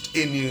accomplished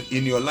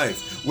in your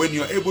life, when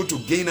you're able to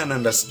gain an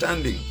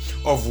understanding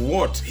of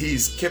what he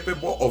is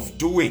capable of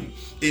doing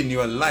in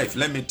your life,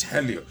 let me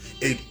tell you,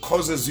 it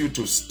causes you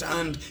to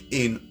stand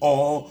in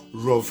awe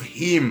of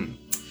him.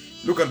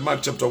 Look at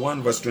Mark chapter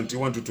 1 verse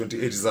 21 to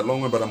 28. It's a long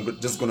one, but I'm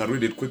just going to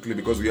read it quickly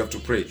because we have to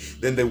pray.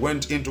 Then they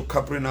went into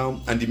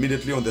Capernaum, and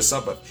immediately on the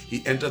Sabbath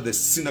he entered the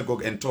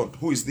synagogue and taught.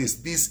 Who is this?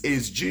 This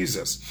is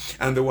Jesus.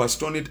 And they were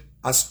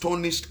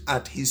astonished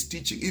at his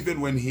teaching. Even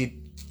when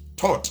he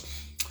taught,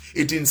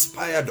 it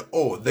inspired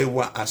awe. They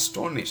were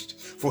astonished,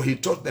 for he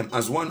taught them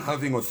as one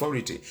having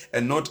authority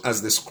and not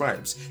as the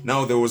scribes.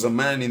 Now there was a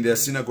man in their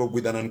synagogue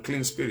with an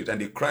unclean spirit,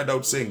 and he cried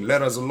out saying,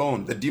 let us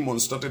alone. The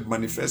demons started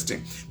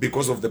manifesting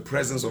because of the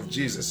presence of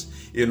Jesus,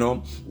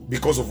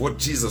 because of what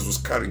Jesus was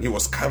carrying. He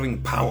was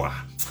carrying power.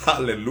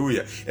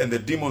 Hallelujah. And the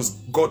demons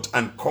got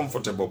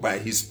uncomfortable by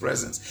his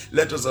presence.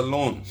 Let us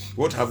alone.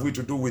 What have we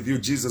to do with you,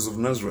 Jesus of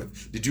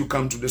Nazareth? Did you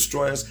come to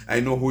destroy us? I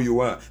know who you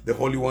are, the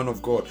Holy One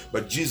of God.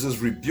 But Jesus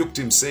rebuked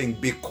him, saying,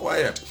 be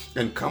quiet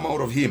and come out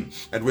of him.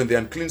 And when the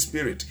unclean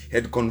spirit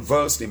had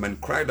convulsed him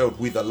and cried out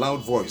with a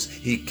loud voice,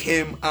 he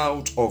came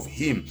out of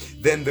him.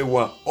 Then they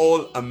were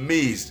all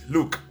amazed.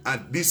 Look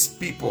at these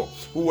people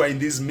who were in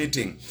this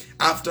meeting.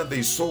 After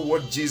they saw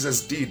what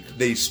Jesus did,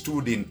 they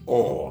stood in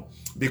awe,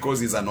 because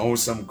he's an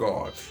awesome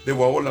God. They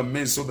were all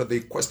amazed, so that they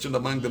questioned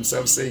among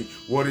themselves, saying,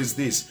 what is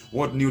this?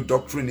 What new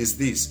doctrine is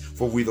this?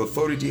 For with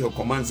authority he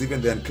commands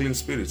even the unclean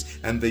spirits,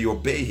 and they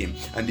obey him.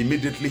 And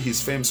immediately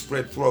his fame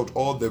spread throughout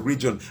all the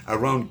region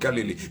around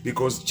Galilee,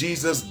 because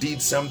Jesus did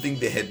something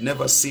they had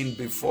never seen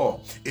before.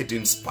 It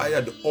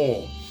inspired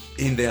awe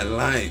in their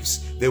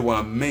lives. They were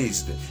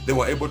amazed. They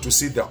were able to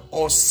see the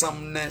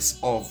awesomeness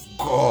of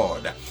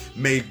God.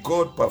 May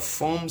God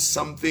perform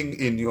something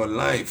in your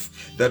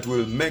life that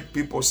will make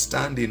people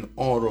stand in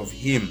awe of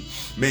him.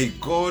 May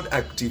God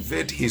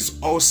activate his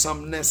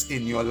awesomeness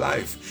in your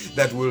life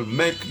that will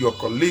make your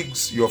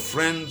colleagues, your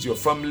friends, your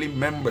family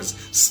members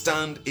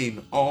stand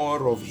in awe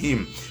of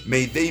him.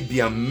 May they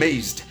be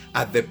amazed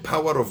at the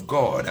power of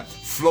God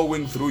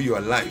flowing through your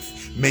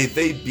life. May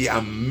they be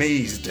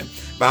amazed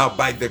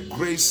by the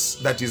grace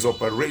that is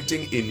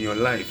operating in your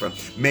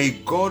life, may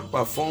God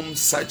perform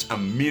such a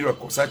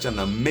miracle, such an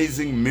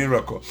amazing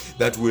miracle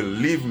that will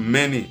leave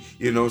many,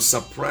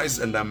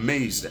 surprised and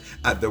amazed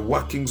at the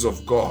workings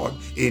of God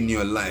in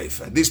your life.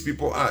 These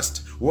people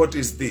asked, what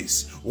is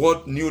this?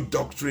 What new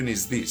doctrine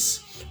is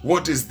this?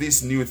 What is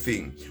this new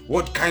thing?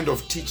 What kind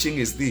of teaching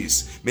is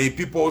this? May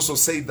people also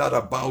say that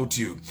about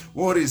you.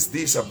 What is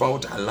this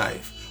about her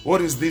life? What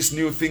is this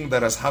new thing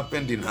that has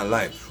happened in her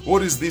life?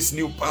 What is this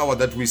new power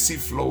that we see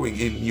flowing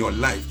in your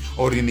life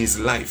or in his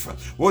life?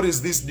 What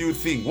is this new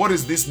thing? What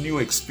is this new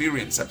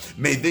experience?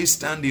 May they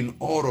stand in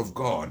awe of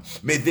God.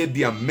 May they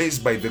be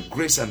amazed by the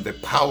grace and the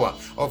power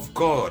of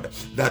God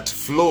that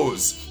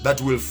flows,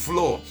 that will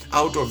flow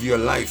out of your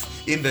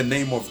life in the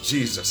name of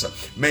Jesus.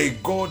 May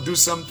God do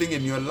something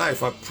in your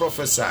life, I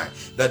prophesy,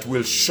 that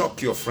will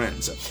shock your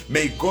friends.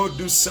 May God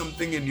do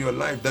something in your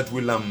life that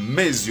will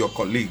amaze your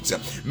colleagues.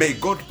 May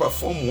God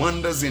perform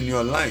wonders in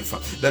your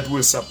life that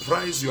will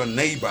surprise your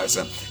neighbors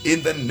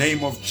in the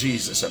name of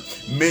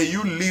Jesus. May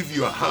you leave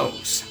your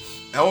house,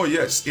 oh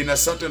yes, in a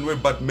certain way,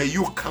 but may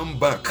you come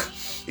back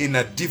in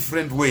a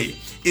different way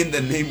in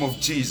the name of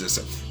Jesus.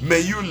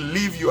 May you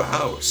leave your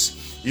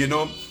house,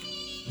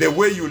 the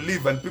way you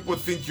live, and people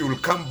think you will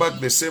come back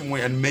the same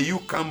way, and may you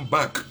come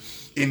back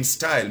in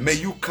style. May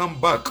you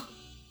come back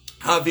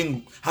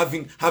having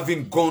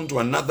gone to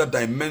another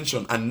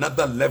dimension,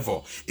 another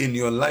level in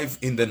your life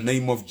in the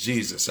name of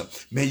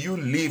Jesus. May you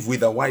live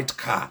with a white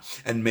car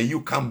and may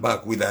you come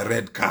back with a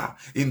red car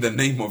in the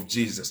name of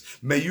Jesus.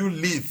 May you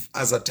live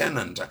as a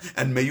tenant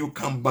and may you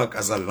come back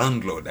as a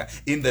landlord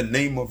in the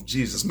name of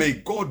Jesus. May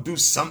God do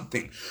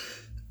something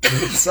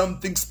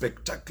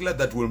spectacular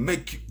that will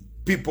make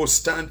people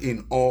stand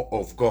in awe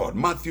of God.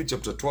 Matthew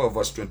chapter 12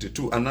 verse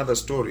 22, another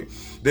story.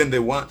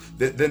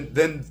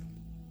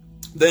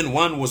 Then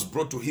one was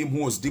brought to him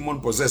who was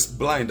demon-possessed,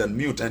 blind and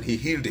mute, and he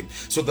healed him,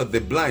 so that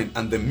the blind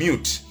and the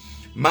mute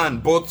man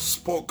both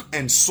spoke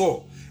and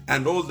saw.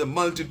 And all the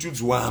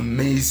multitudes were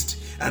amazed,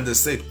 and they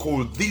said,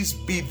 could this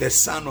be the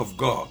Son of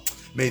God?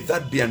 May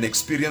that be an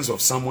experience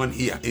of someone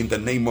here in the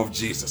name of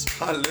Jesus.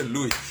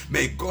 Hallelujah.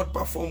 May God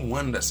perform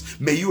wonders.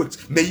 May you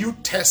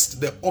test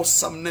the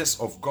awesomeness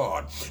of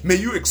God. May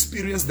you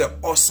experience the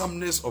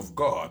awesomeness of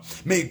God.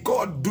 May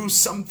God do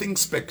something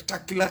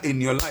spectacular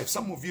in your life.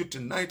 Some of you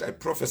tonight,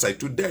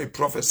 today I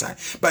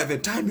prophesy, by the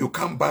time you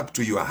come back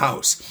to your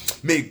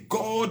house, may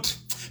God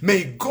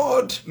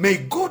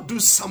do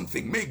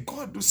something. May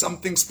God do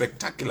something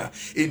spectacular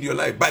in your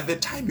life. By the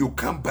time you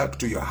come back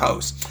to your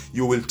house,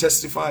 you will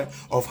testify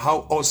of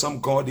how awesome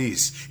God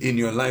is in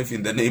your life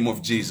in the name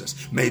of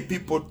Jesus. May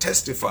people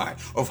testify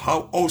of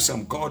how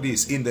awesome God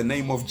is in the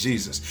name of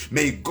Jesus.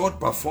 May God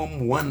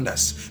perform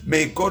wonders.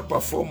 May God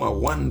perform a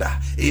wonder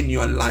in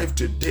your life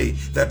today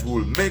that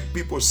will make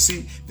people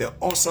see the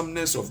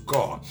awesomeness of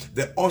God,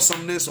 the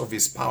awesomeness of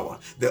his power,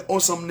 the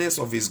awesomeness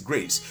of his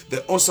grace,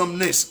 the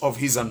awesomeness of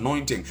his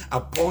anointing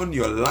upon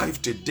your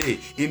life today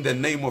in the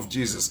name of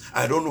Jesus.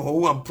 I don't know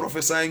who I'm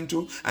prophesying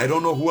to. I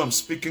don't know who I'm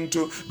speaking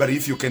to, but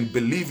if you can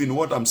believe in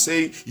what I'm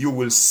saying, you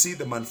will see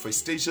the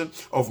manifestation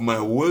of my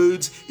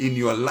words in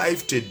your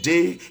life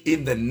today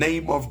in the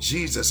name of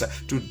Jesus.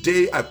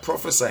 Today I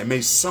prophesy,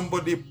 may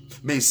somebody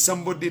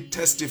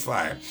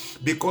testify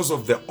because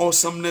of the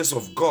awesomeness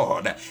of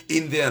God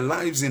in their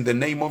lives in the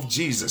name of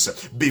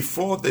Jesus.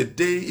 Before the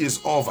day is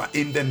over,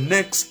 in the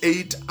next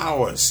 8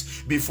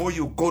 hours before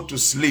you go to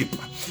sleep,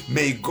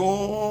 may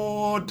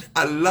God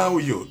allow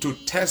you to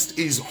test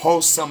his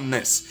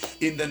awesomeness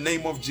in the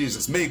name of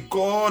Jesus. May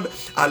God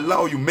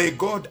allow you, may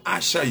God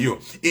usher you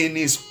in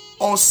his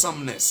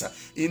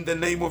awesomeness in the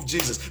name of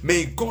Jesus.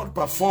 May God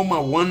perform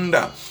a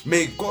wonder.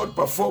 May God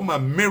perform a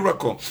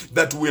miracle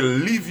that will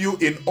leave you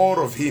in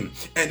awe of him,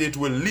 and it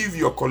will leave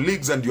your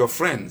colleagues and your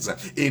friends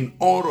in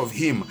awe of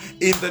him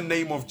in the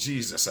name of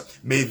Jesus.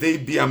 May they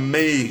be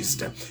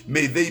amazed.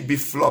 May they be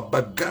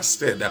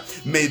flabbergasted.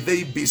 May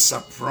they be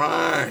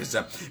surprised.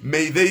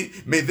 May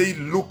they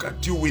look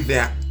at you with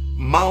their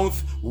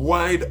mouth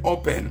wide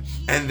open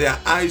and their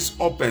eyes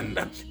opened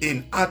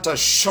in utter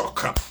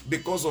shock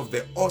because of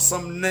the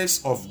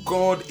awesomeness of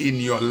God in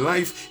your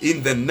life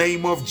in the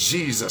name of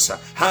Jesus.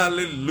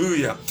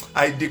 Hallelujah.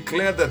 I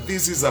declare that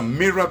this is a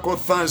miracle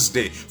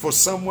Thursday for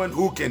someone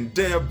who can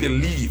dare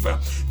believe.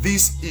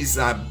 This is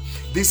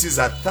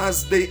a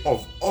Thursday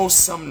of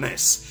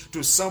awesomeness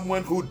to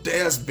someone who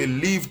dares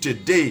believe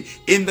today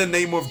in the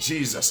name of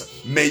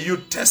Jesus. May you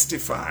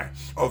testify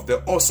of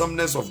the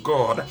awesomeness of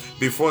God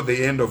before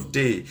the end of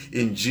day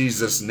in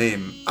Jesus'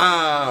 name.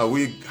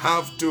 We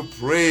have to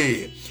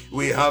pray.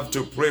 We have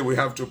to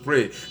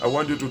pray. I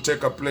want you to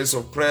take a place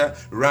of prayer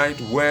right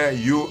where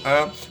you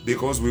are,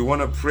 because we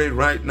want to pray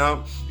right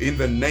now in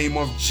the name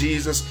of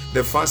Jesus.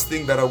 The first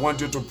thing that I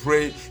want you to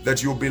pray,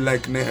 that you'll be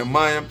like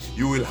Nehemiah.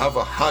 You will have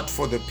a heart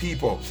for the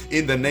people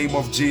in the name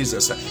of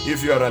Jesus.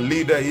 If you are a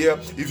leader here,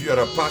 if you are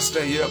a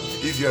pastor here,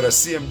 if you are a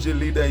CMG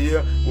leader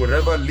here,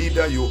 wherever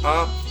leader you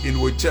are, in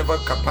whichever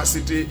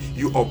capacity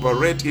you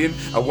operate in.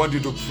 I want you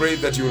to pray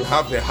that you will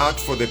have the heart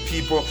for the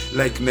people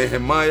like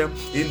Nehemiah.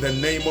 In the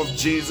name of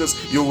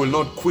Jesus, you will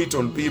not quit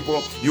on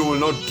people. You will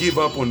not give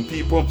up on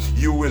people.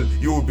 You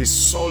will be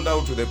sold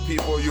out to the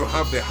people. You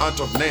have the heart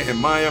of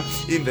Nehemiah.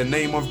 In the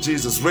name of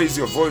Jesus, raise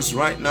your voice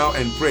right now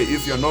and pray.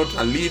 If you're not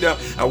a leader,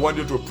 I want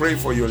you to pray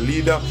for your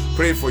leader,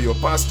 pray for your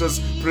pastors,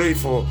 pray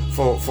for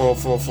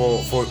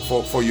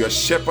your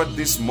shepherd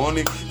this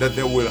morning, that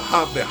they will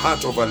have the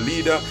heart of a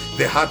leader,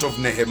 the heart of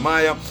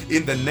Nehemiah,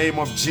 in the name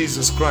of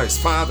Jesus Christ.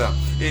 Father,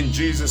 in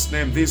Jesus'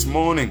 name, this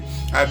morning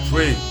I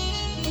pray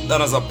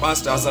that as a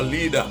pastor, as a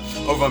leader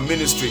of a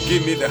ministry,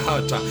 give me the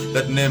heart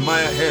that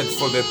Nehemiah had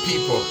for the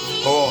people.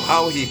 Oh,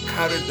 how he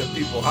carried the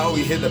people, how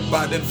he had a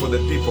burden for the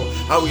people,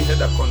 how he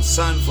had a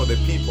concern for the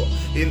people.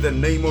 In the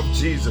name of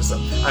Jesus,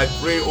 I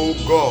pray, oh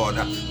God,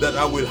 that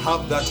I will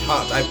have that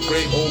heart. I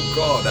pray, oh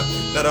God,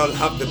 that I'll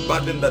have the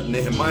burden that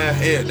Nehemiah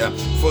had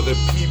for the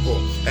people,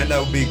 and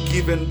I'll be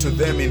given to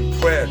them in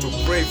prayer, to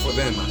pray for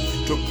them,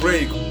 to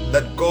pray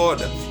that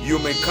God, you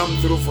may come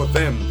through for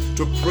them,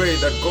 to pray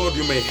that God,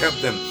 you may help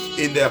them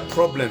in their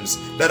problems,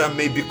 that I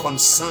may be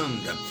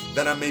concerned,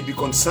 that I may be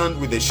concerned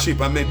with the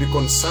sheep. I may be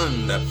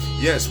concerned,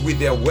 yes, with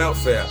their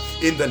welfare.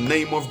 In the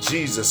name of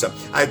Jesus,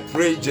 I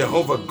pray,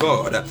 Jehovah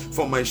God,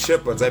 for my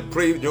shepherds. I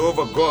pray,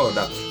 Jehovah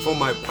God, for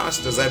my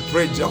pastors. I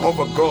pray,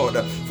 Jehovah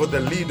God, for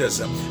the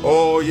leaders.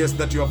 Oh, yes,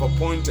 that you have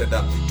appointed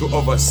to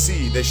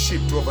oversee the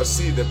sheep, to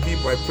oversee the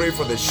people. I pray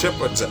for the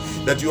shepherds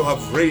that you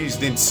have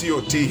raised in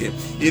COT.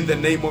 In the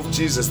name of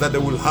Jesus, that they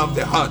will have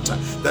the heart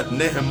that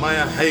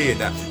Nehemiah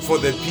had for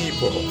the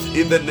people.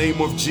 In the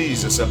name of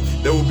Jesus,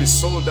 they will be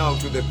sold out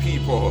to the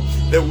people.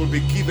 They will be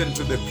given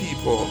to the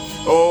people.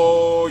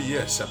 Oh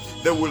yes,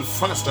 they will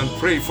fast and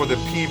pray for the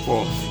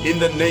people. In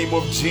the name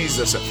of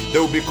Jesus, they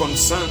will be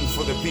concerned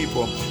for the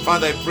people.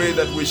 Father, I pray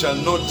that we shall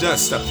not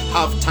just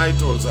have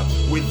titles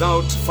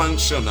without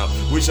function.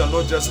 We shall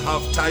not just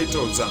have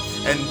titles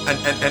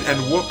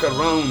and walk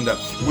around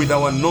with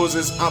our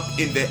noses up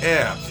in the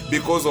air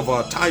because of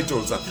our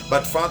titles.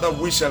 But Father,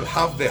 we shall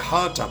have the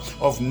heart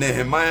of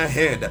Nehemiah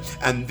had,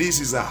 and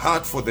this is a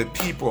heart for the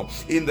people.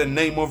 In the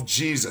name of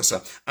Jesus,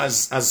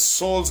 as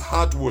Saul's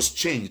heart was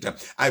changed,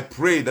 I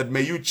pray that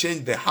may you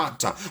change the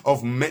hearts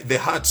of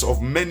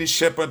many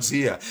shepherds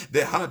here,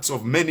 the hearts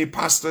of many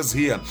pastors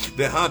here,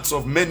 the hearts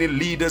of many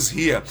leaders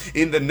here.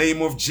 In the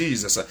name of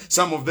Jesus,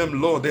 some of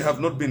them, Lord, they have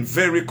not been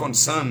very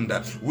concerned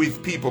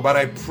with people, but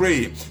I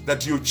pray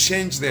that you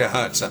change their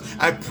hearts.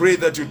 I pray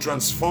that you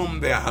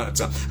transform their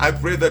hearts. I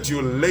pray that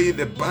you lay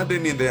the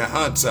burden in their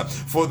hearts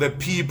for the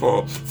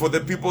people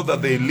that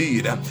they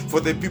lead, for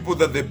the people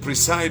that they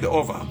preside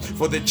over,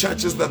 for the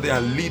churches that they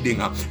are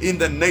leading. In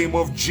the name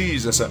of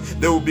Jesus,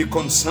 they will be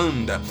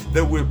concerned.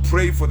 They will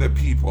pray for the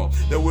people.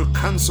 They will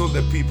counsel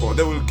the people.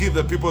 They will give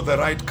the people the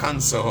right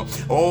counsel.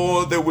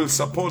 Oh, they will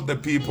support the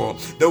people.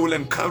 They will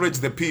encourage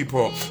the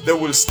people. They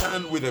will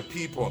stand with the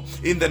people.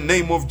 In the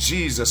name of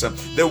Jesus,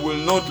 they will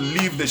not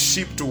leave the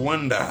sheep to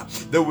wander.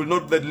 They will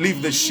not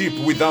leave the sheep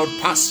without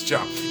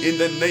pasture. In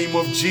the name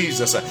of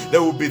Jesus, they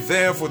will be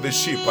there for the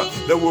sheep.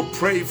 They will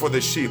pray for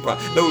the sheep.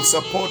 They will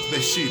support the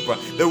sheep.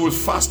 They will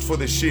fast for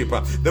the sheep.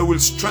 They will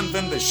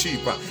strengthen the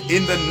sheep.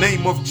 In the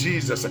name of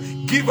Jesus,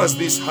 give us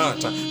this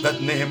heart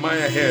that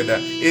Nehemiah had.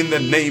 In the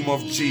name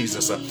of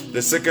Jesus.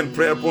 The second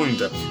prayer point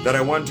that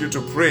I want you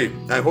to pray,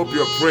 I hope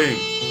you're praying,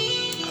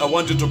 I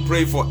want you to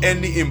pray for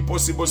any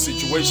impossible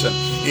situation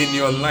in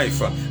your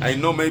life. I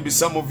know maybe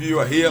some of you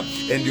are here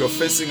and you're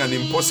facing an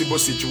impossible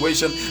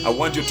situation. I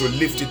want you to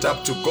lift it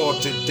up to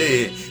God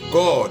today.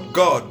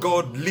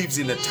 God lives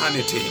in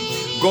eternity.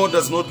 God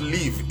does not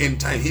live in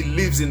time. He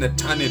lives in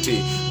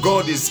eternity.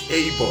 God is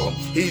able.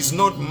 He is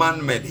not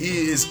man-made.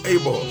 He is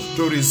able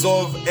to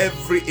resolve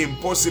every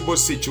impossible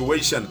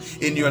situation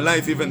in your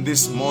life even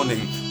this morning.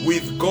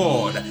 With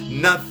God,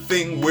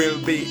 nothing will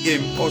be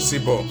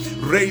impossible.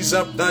 Raise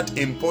up that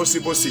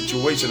impossible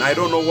situation. I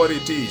don't know what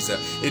it is.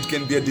 It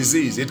can be a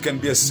disease. It can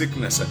be a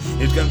sickness.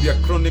 It can be a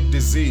chronic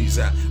disease.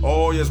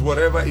 Oh yes,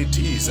 whatever it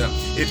is.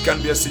 It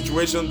can be a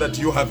situation that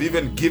you have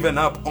even given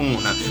up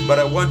on. But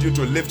I want you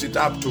to lift it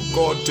up to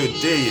God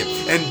today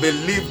and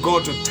believe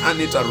God to turn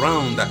it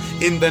around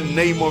in the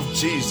name of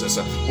Jesus.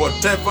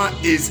 Whatever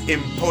is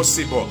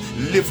impossible,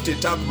 lift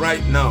it up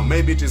right now.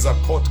 Maybe it is a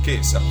court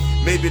case.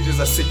 Maybe it is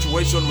a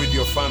situation with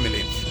your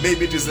family.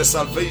 Maybe it is the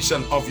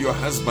salvation of your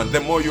husband. The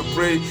more you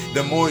pray,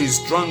 the more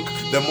he's drunk,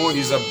 the more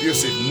he's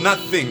abusive.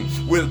 Nothing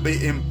will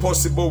be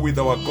impossible with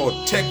our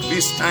God. Take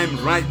this time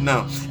right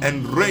now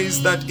and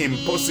raise that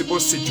impossible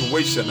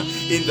situation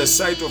in the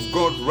sight of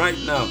God right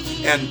now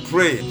and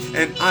pray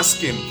and ask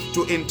him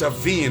to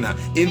intervene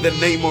in the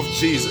name of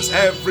Jesus.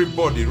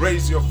 Everybody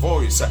raise your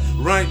voice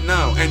right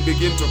now and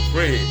begin to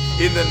pray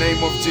in the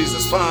name of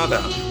Jesus.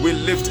 Father, we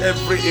lift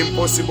every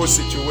impossible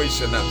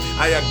situation.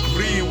 I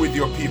agree with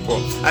your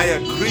people. I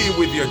agree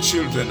with your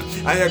children.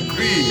 I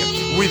agree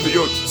with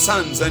your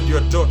sons and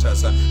your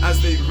daughters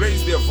as they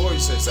raise their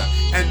voices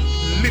and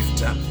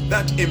lift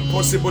that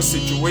impossible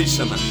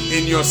situation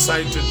in your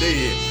sight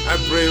today. I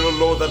pray, oh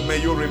Lord, that may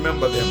you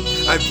remember them.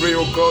 I pray,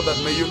 oh God, that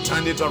may you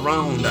turn it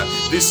around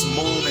this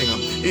morning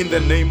in the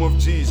name of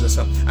Jesus.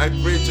 I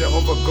pray,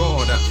 Jehovah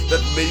God,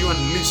 that may you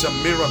unleash a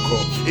miracle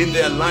in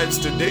their lives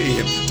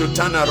today to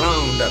turn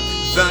around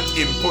that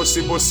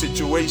impossible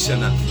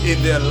situation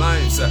in their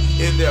lives,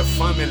 in their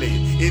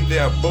family, in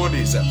their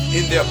bodies,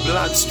 in their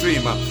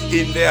bloodstream,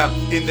 in their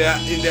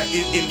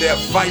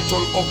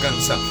vital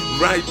organs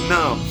right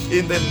now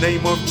in the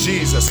name of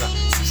Jesus.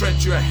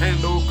 Stretch your hand,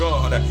 oh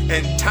God,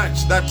 and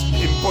touch that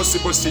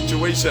impossible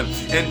situation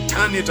and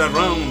turn it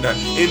around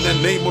in the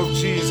name of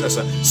Jesus.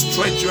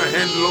 Stretch your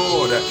hand,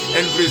 Lord,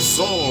 and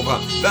resolve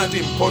that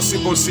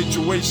impossible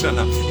situation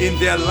in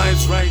their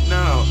lives right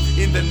now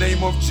in the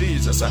name of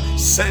Jesus.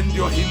 Send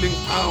your healing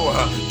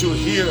power to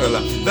heal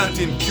that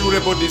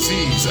incurable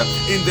disease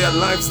in their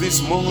lives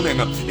this morning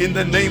in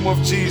the name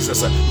of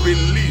Jesus.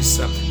 Release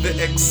the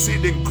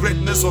exceeding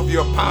greatness of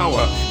your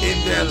power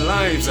in their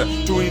lives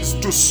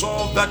to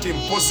solve that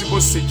impossible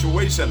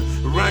situation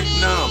right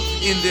now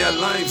in their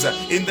lives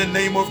in the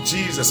name of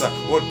Jesus.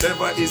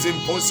 Whatever is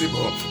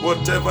impossible,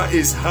 whatever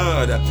is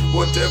hard,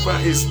 whatever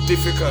is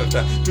difficult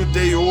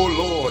today, oh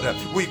Lord,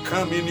 we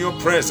come in your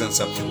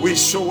presence. We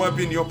show up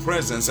in your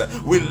presence.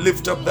 We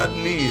lift up that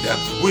need.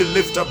 We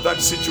lift up that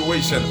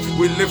situation.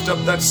 We lift up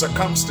that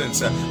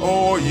circumstance.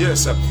 Oh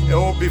yes,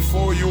 oh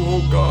before you,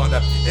 oh God,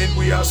 and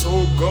we ask,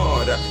 oh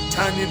God,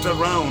 turn it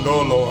around,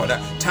 oh Lord.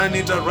 Turn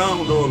it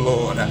around, oh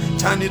Lord.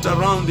 Turn it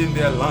around in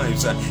their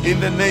lives in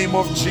the name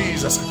of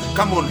Jesus.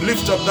 Come on,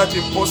 lift up that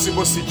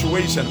impossible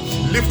situation.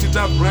 Lift it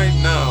up right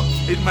now.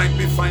 It might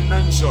be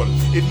financial,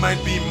 it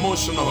might be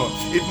emotional,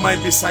 it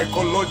might be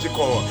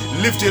psychological.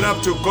 Lift it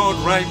up to God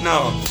right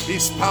now.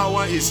 His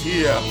power is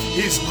here.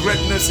 His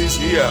greatness is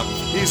here.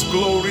 His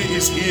glory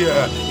is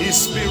here. His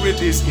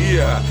spirit is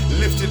here.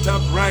 Lift it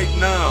up right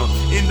now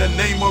in the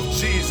name of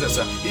Jesus.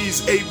 He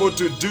is able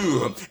to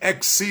do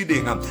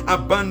exceeding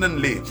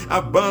abundantly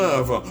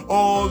above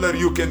all that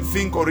you can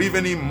think or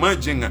even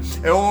imagine.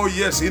 Oh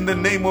yes, in the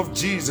name of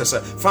Jesus.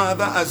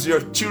 Father, as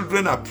your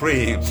children are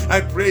praying,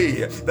 I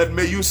pray that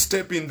may you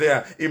step in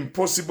their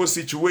impossible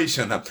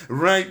situation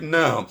right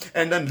now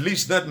and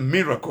unleash that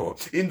miracle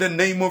in the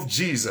name of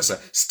Jesus.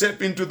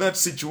 Step into that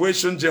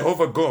situation,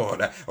 Jehovah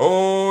God.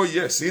 Oh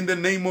yes, in the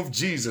name of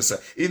Jesus,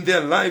 in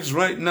their lives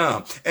right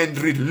now, and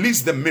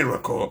release the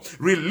miracle,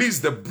 release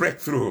the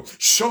breakthrough.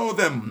 Show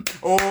them,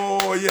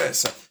 oh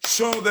yes,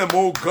 show them,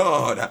 oh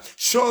God,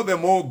 show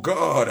them, oh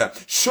God,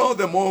 show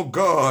them, oh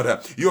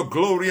God, your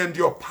glory and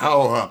your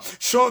power.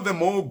 Show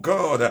them, oh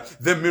God,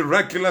 the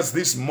miraculous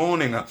this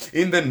morning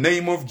in the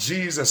name of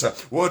Jesus.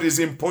 What is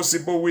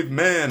impossible with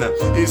man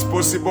is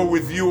possible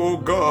with you, oh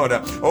God.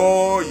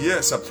 Oh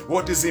yes,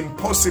 what is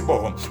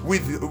impossible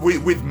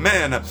with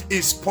man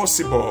is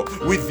possible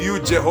with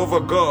you,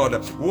 Jehovah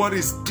God. What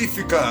is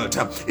difficult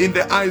in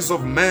the eyes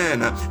of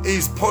man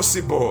is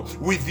possible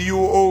with you,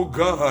 oh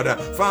God.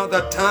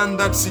 Father, turn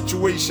that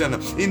situation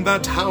in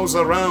that house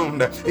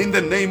around in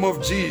the name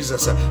of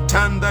Jesus.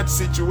 Turn that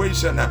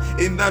situation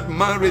in that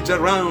marriage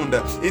around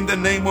in the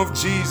name of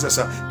Jesus.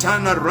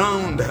 Turn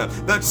around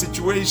that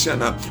situation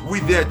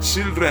with their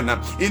children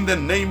in the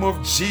name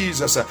of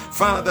Jesus.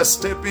 Father,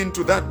 step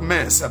into that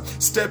mess,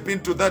 step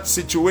into that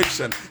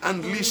situation,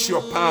 unleash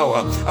your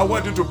power. I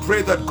want you to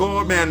pray that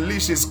God may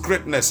unleash his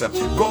greatness.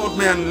 God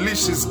may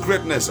unleash his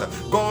greatness.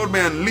 God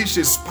may unleash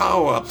his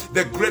power,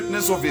 the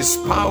greatness of his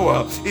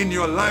power in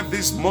your life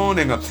this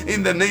morning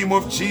in the name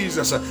of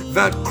Jesus.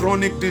 That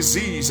chronic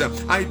disease,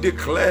 I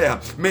declare,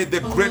 may the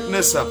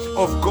greatness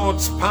of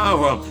God's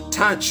power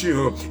touch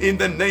you in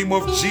the name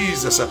of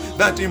Jesus.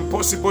 That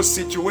impossible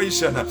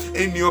situation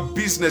in your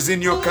business,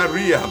 in your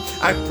career,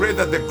 I pray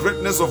that the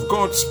greatness of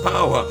God's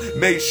power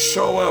may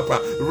show up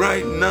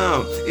right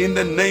now in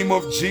the name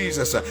of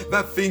Jesus.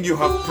 That thing you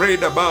have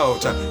prayed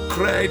about,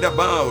 cried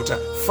about,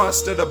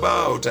 fasted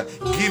about,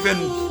 given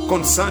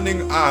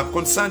concerning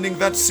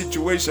that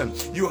situation,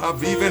 you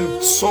have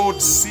even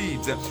sowed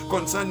seeds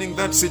concerning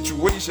that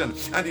situation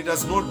and it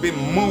has not been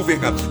moving.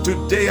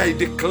 Today I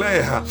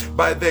declare,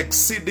 by the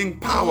exceeding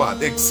power,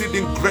 the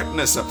exceeding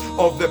greatness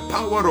of the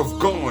power of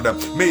God,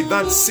 may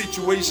that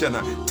situation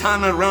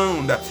turn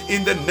around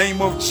in the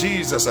name of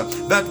Jesus.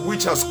 That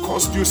which has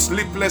caused you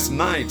sleepless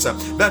nights,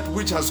 that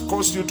which has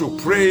caused you to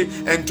pray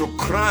and to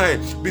cry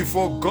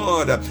before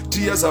God,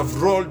 tears have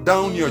rolled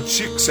down your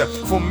cheeks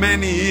for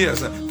many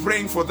years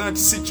praying for that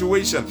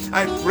situation.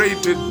 I pray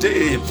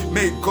today,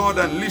 may God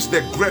unleash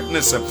the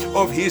greatness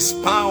of his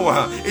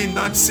power in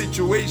that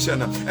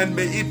situation and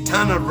may it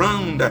turn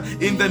around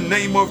in the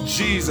name of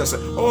Jesus.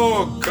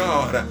 Oh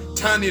God,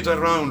 turn it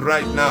around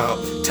right now.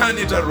 Turn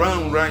it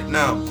around right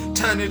now.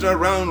 Turn it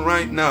around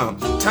right now.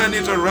 Turn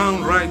it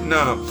around right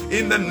now.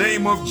 In the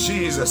name of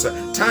Jesus.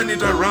 Turn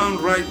it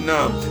around right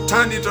now.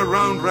 Turn it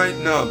around right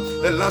now.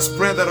 The last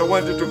prayer that I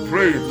want you to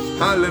pray.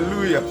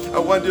 Hallelujah. I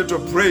want you to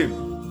pray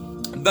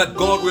that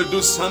God will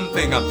do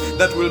something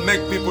that will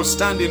make people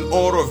stand in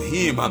awe of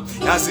Him.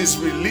 As He's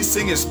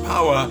releasing His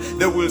power,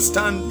 they will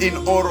stand in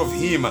awe of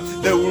Him.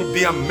 They will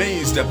be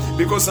amazed,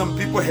 because some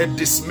people had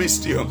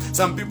dismissed you.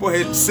 Some people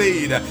had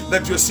said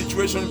that your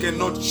situation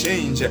cannot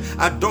change.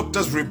 A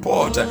doctor's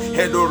report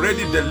had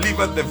already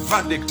delivered the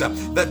verdict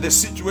that the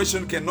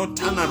situation cannot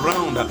turn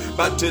around.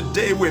 But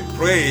today we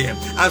pray,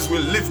 as we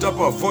lift up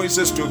our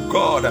voices to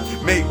God,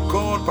 may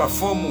God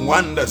perform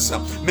wonders.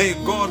 May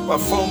God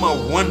perform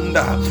a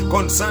wonder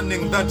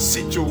concerning that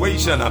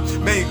situation.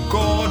 May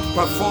God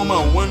perform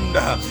a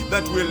wonder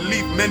that will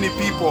leave many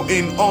people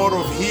in awe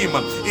of Him,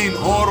 in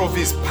awe of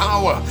His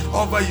power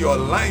over your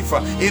life.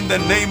 In the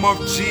name of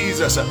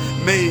Jesus,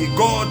 may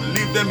God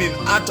leave them in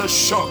utter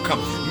shock.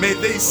 May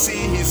they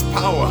see His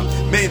power.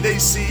 May they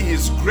see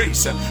His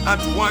grace at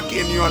work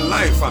in your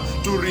life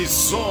to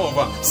resolve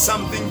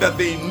something that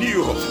they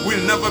knew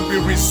will never be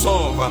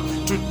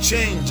resolved, to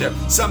change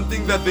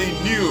something that they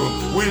knew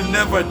will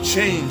never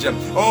change.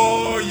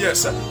 Oh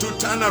yes, to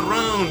turn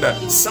around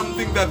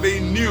something that they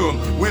knew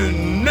will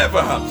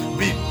never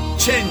be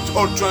changed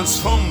or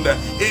transformed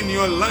in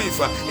your life.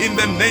 In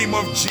the name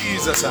of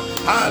Jesus,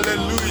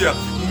 hallelujah.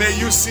 May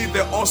you see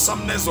the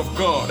awesomeness of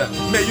God.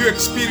 May you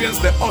experience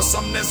the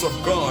awesomeness of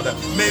God.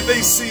 May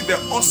they see the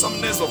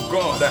awesomeness of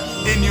God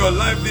in your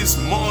life this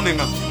morning.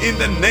 In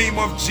the name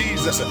of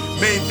Jesus,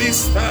 may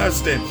this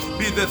Thursday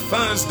be the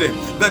Thursday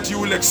that you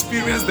will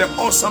experience the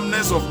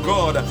awesomeness of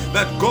God,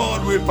 that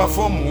God will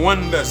perform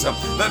wonders,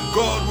 that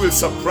God will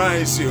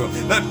surprise you,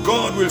 that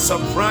God will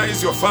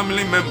surprise your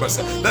family members,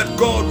 that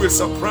God will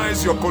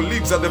surprise your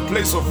colleagues at the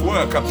place of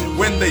work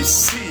when they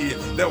see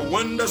the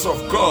wonders of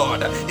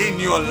God in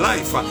your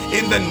life,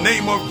 in the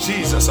name of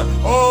Jesus.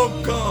 Oh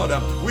God,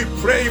 we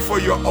pray for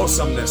your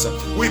awesomeness.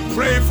 We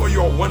pray for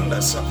your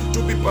wonders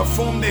to be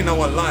performed in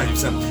our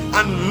lives.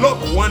 Unlock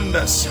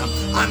wonders.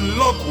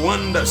 Unlock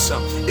wonders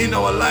in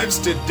our lives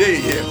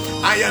today.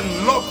 I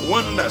unlock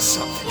wonders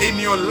in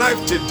your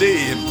life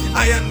today.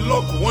 I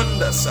unlock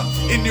wonders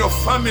in your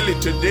family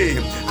today.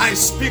 I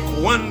speak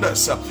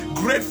wonders,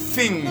 great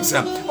things.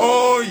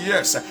 Oh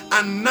yes,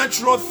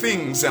 unnatural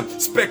things,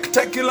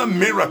 spectacular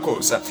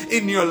miracles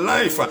in your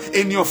life,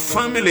 in your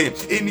family,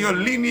 in your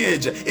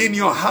lineage, in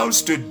your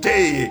house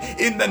today.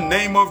 In the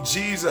name of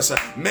Jesus,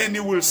 many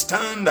will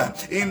stand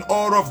in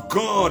awe of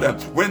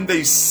God when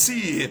they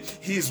see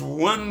His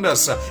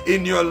wonders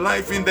in your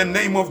life. In the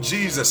name of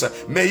Jesus,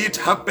 may it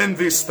happen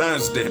this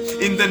Thursday.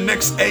 In the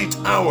next 8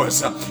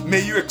 hours,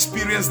 may you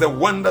experience the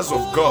wonders of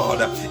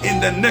God. In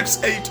the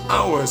next 8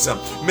 hours,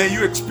 may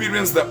you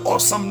experience the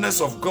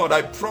awesomeness of God.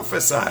 I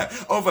prophesy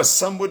over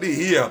somebody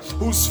here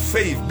whose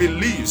faith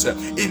believes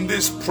in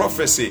this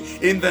prophecy.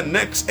 In the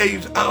next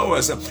 8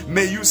 hours,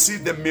 may you see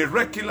the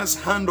miraculous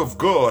hand of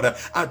God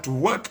at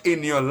work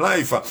in your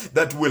life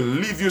that will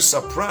leave you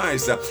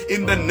surprised.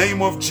 In the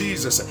name of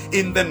Jesus,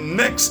 in the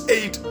next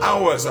 8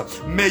 hours,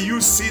 may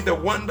you see the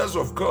wonders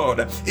of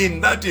God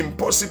in that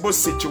impossible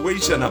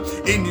situation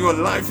in your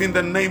life. In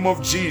the name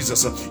of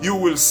Jesus, you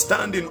will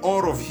stand in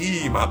awe of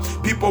Him.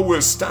 People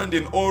will stand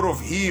in awe of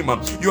Him.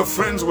 Your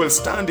friends will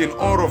stand in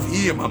awe of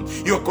Him.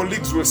 Your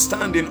colleagues will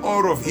stand in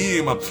awe of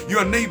Him.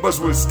 Your neighbors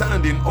will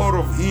stand in awe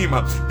of Him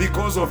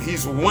because of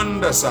His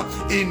wonders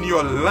in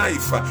your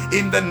life.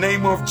 In the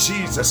name of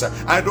Jesus,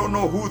 I don't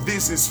know who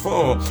this is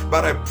for,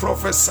 but I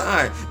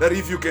prophesy that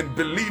if you can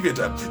believe it,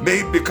 may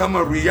it become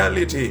a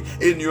reality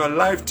in your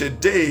life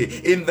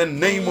today. In the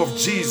name of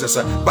Jesus,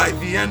 by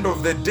the end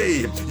of the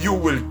day, you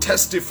will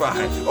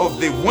testify of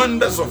the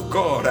wonders of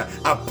God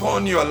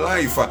upon your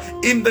life.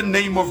 In the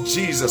name of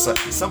Jesus,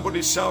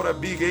 somebody shout a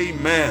big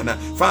amen.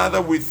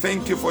 Father, we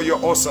thank you for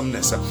your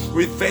awesomeness.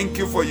 We thank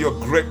you for your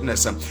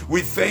greatness.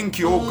 We thank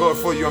you, oh God,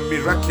 for your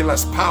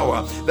miraculous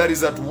power that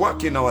is at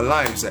work in our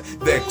lives.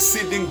 The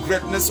exceeding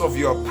greatness of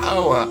your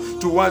power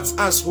towards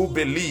us who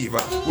believe.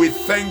 We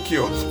thank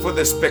you for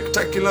the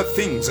spectacular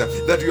things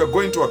that you are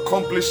going to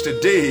accomplish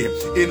today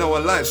in our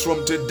lives.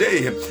 From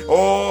today,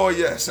 oh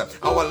yes,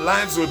 our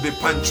lives will be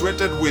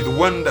punctuated with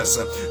wonders.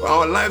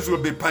 Our lives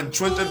will be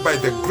punctuated by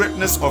the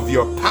greatness of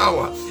your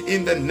power.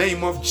 In the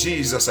name of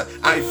Jesus,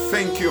 I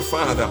thank you,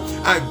 Father.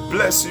 I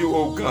bless you,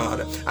 oh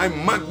God. I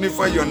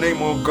magnify your name,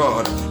 oh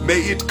God. May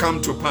it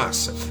come to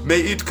pass. May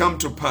it come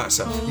to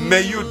pass.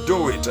 May you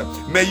do it.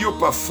 May you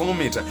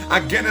perform it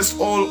against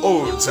all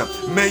odds.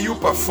 May you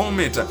perform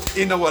it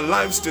in our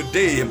lives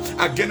today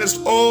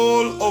against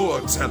all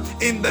odds.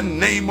 In the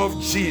name of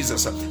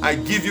Jesus, I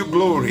give you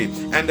glory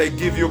and I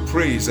give you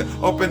praise.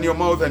 Open your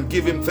mouth and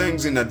give Him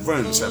thanks in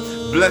advance.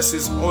 Bless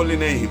His holy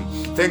name.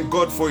 Thank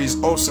God for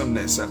His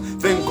awesomeness.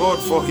 Thank God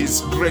for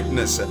His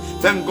greatness.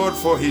 Thank God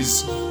for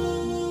His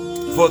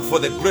for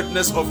the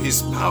greatness of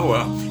His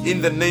power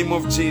in the name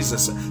of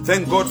Jesus.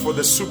 Thank God for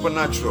the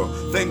supernatural.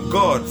 Thank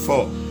God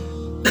for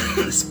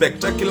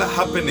spectacular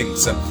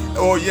happenings.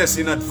 Oh yes,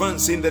 in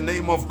advance, in the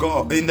name of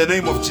God, in the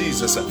name of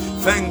Jesus.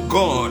 Thank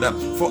God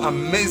for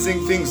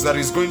amazing things that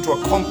is going to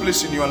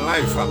accomplish in your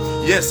life.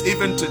 Yes,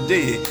 even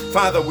today,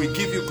 Father, we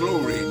give you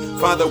glory.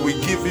 Father, we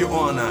give you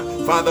honor.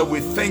 Father, we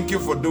thank you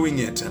for doing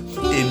it.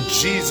 In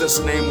Jesus'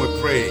 name we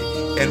pray,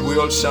 and we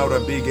all shout a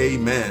big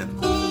amen.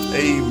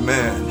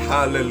 Amen.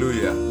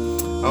 Hallelujah.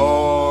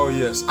 Oh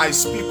yes, I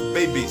speak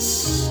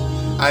babies.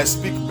 I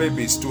speak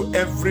babies to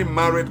every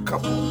married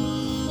couple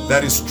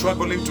that is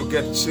struggling to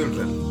get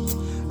children.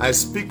 I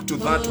speak to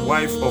that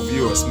wife of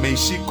yours. May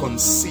she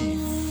conceive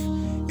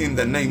in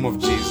the name of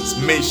Jesus.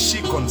 May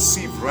she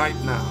conceive right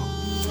now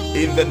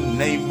in the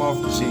name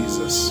of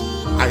Jesus.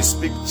 I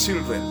speak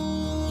children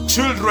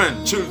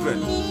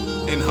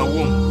in her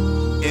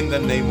womb in the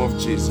name of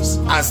Jesus.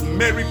 As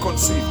Mary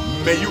conceived,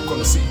 may you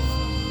conceive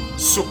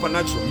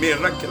supernatural,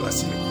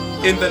 miraculously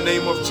in the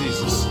name of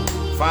Jesus.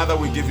 Father,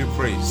 we give you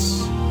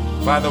praise.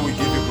 Father, we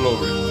give you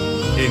glory.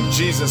 In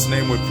Jesus'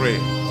 name we pray.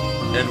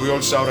 And we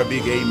all shout a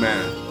big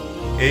amen.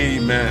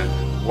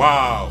 Amen.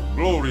 Wow.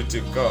 Glory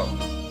to God.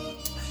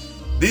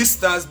 This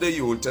Thursday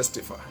you will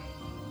testify.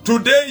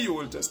 Today you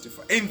will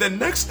testify. In the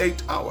next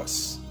 8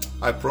 hours,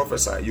 I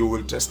prophesy you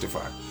will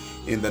testify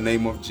in the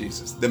name of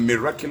Jesus. The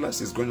miraculous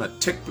is going to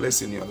take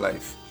place in your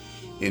life.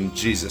 In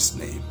Jesus'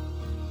 name.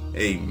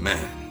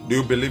 Amen. Do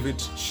you believe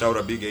it? Shout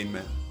a big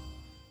amen.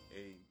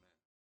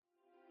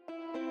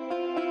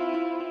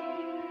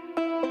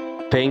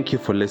 Thank you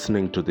for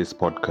listening to this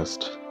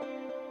podcast.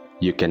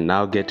 You can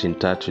now get in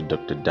touch with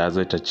Dr.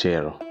 Dazo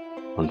Tachero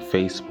on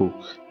Facebook,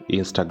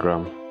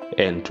 Instagram,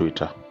 and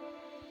Twitter.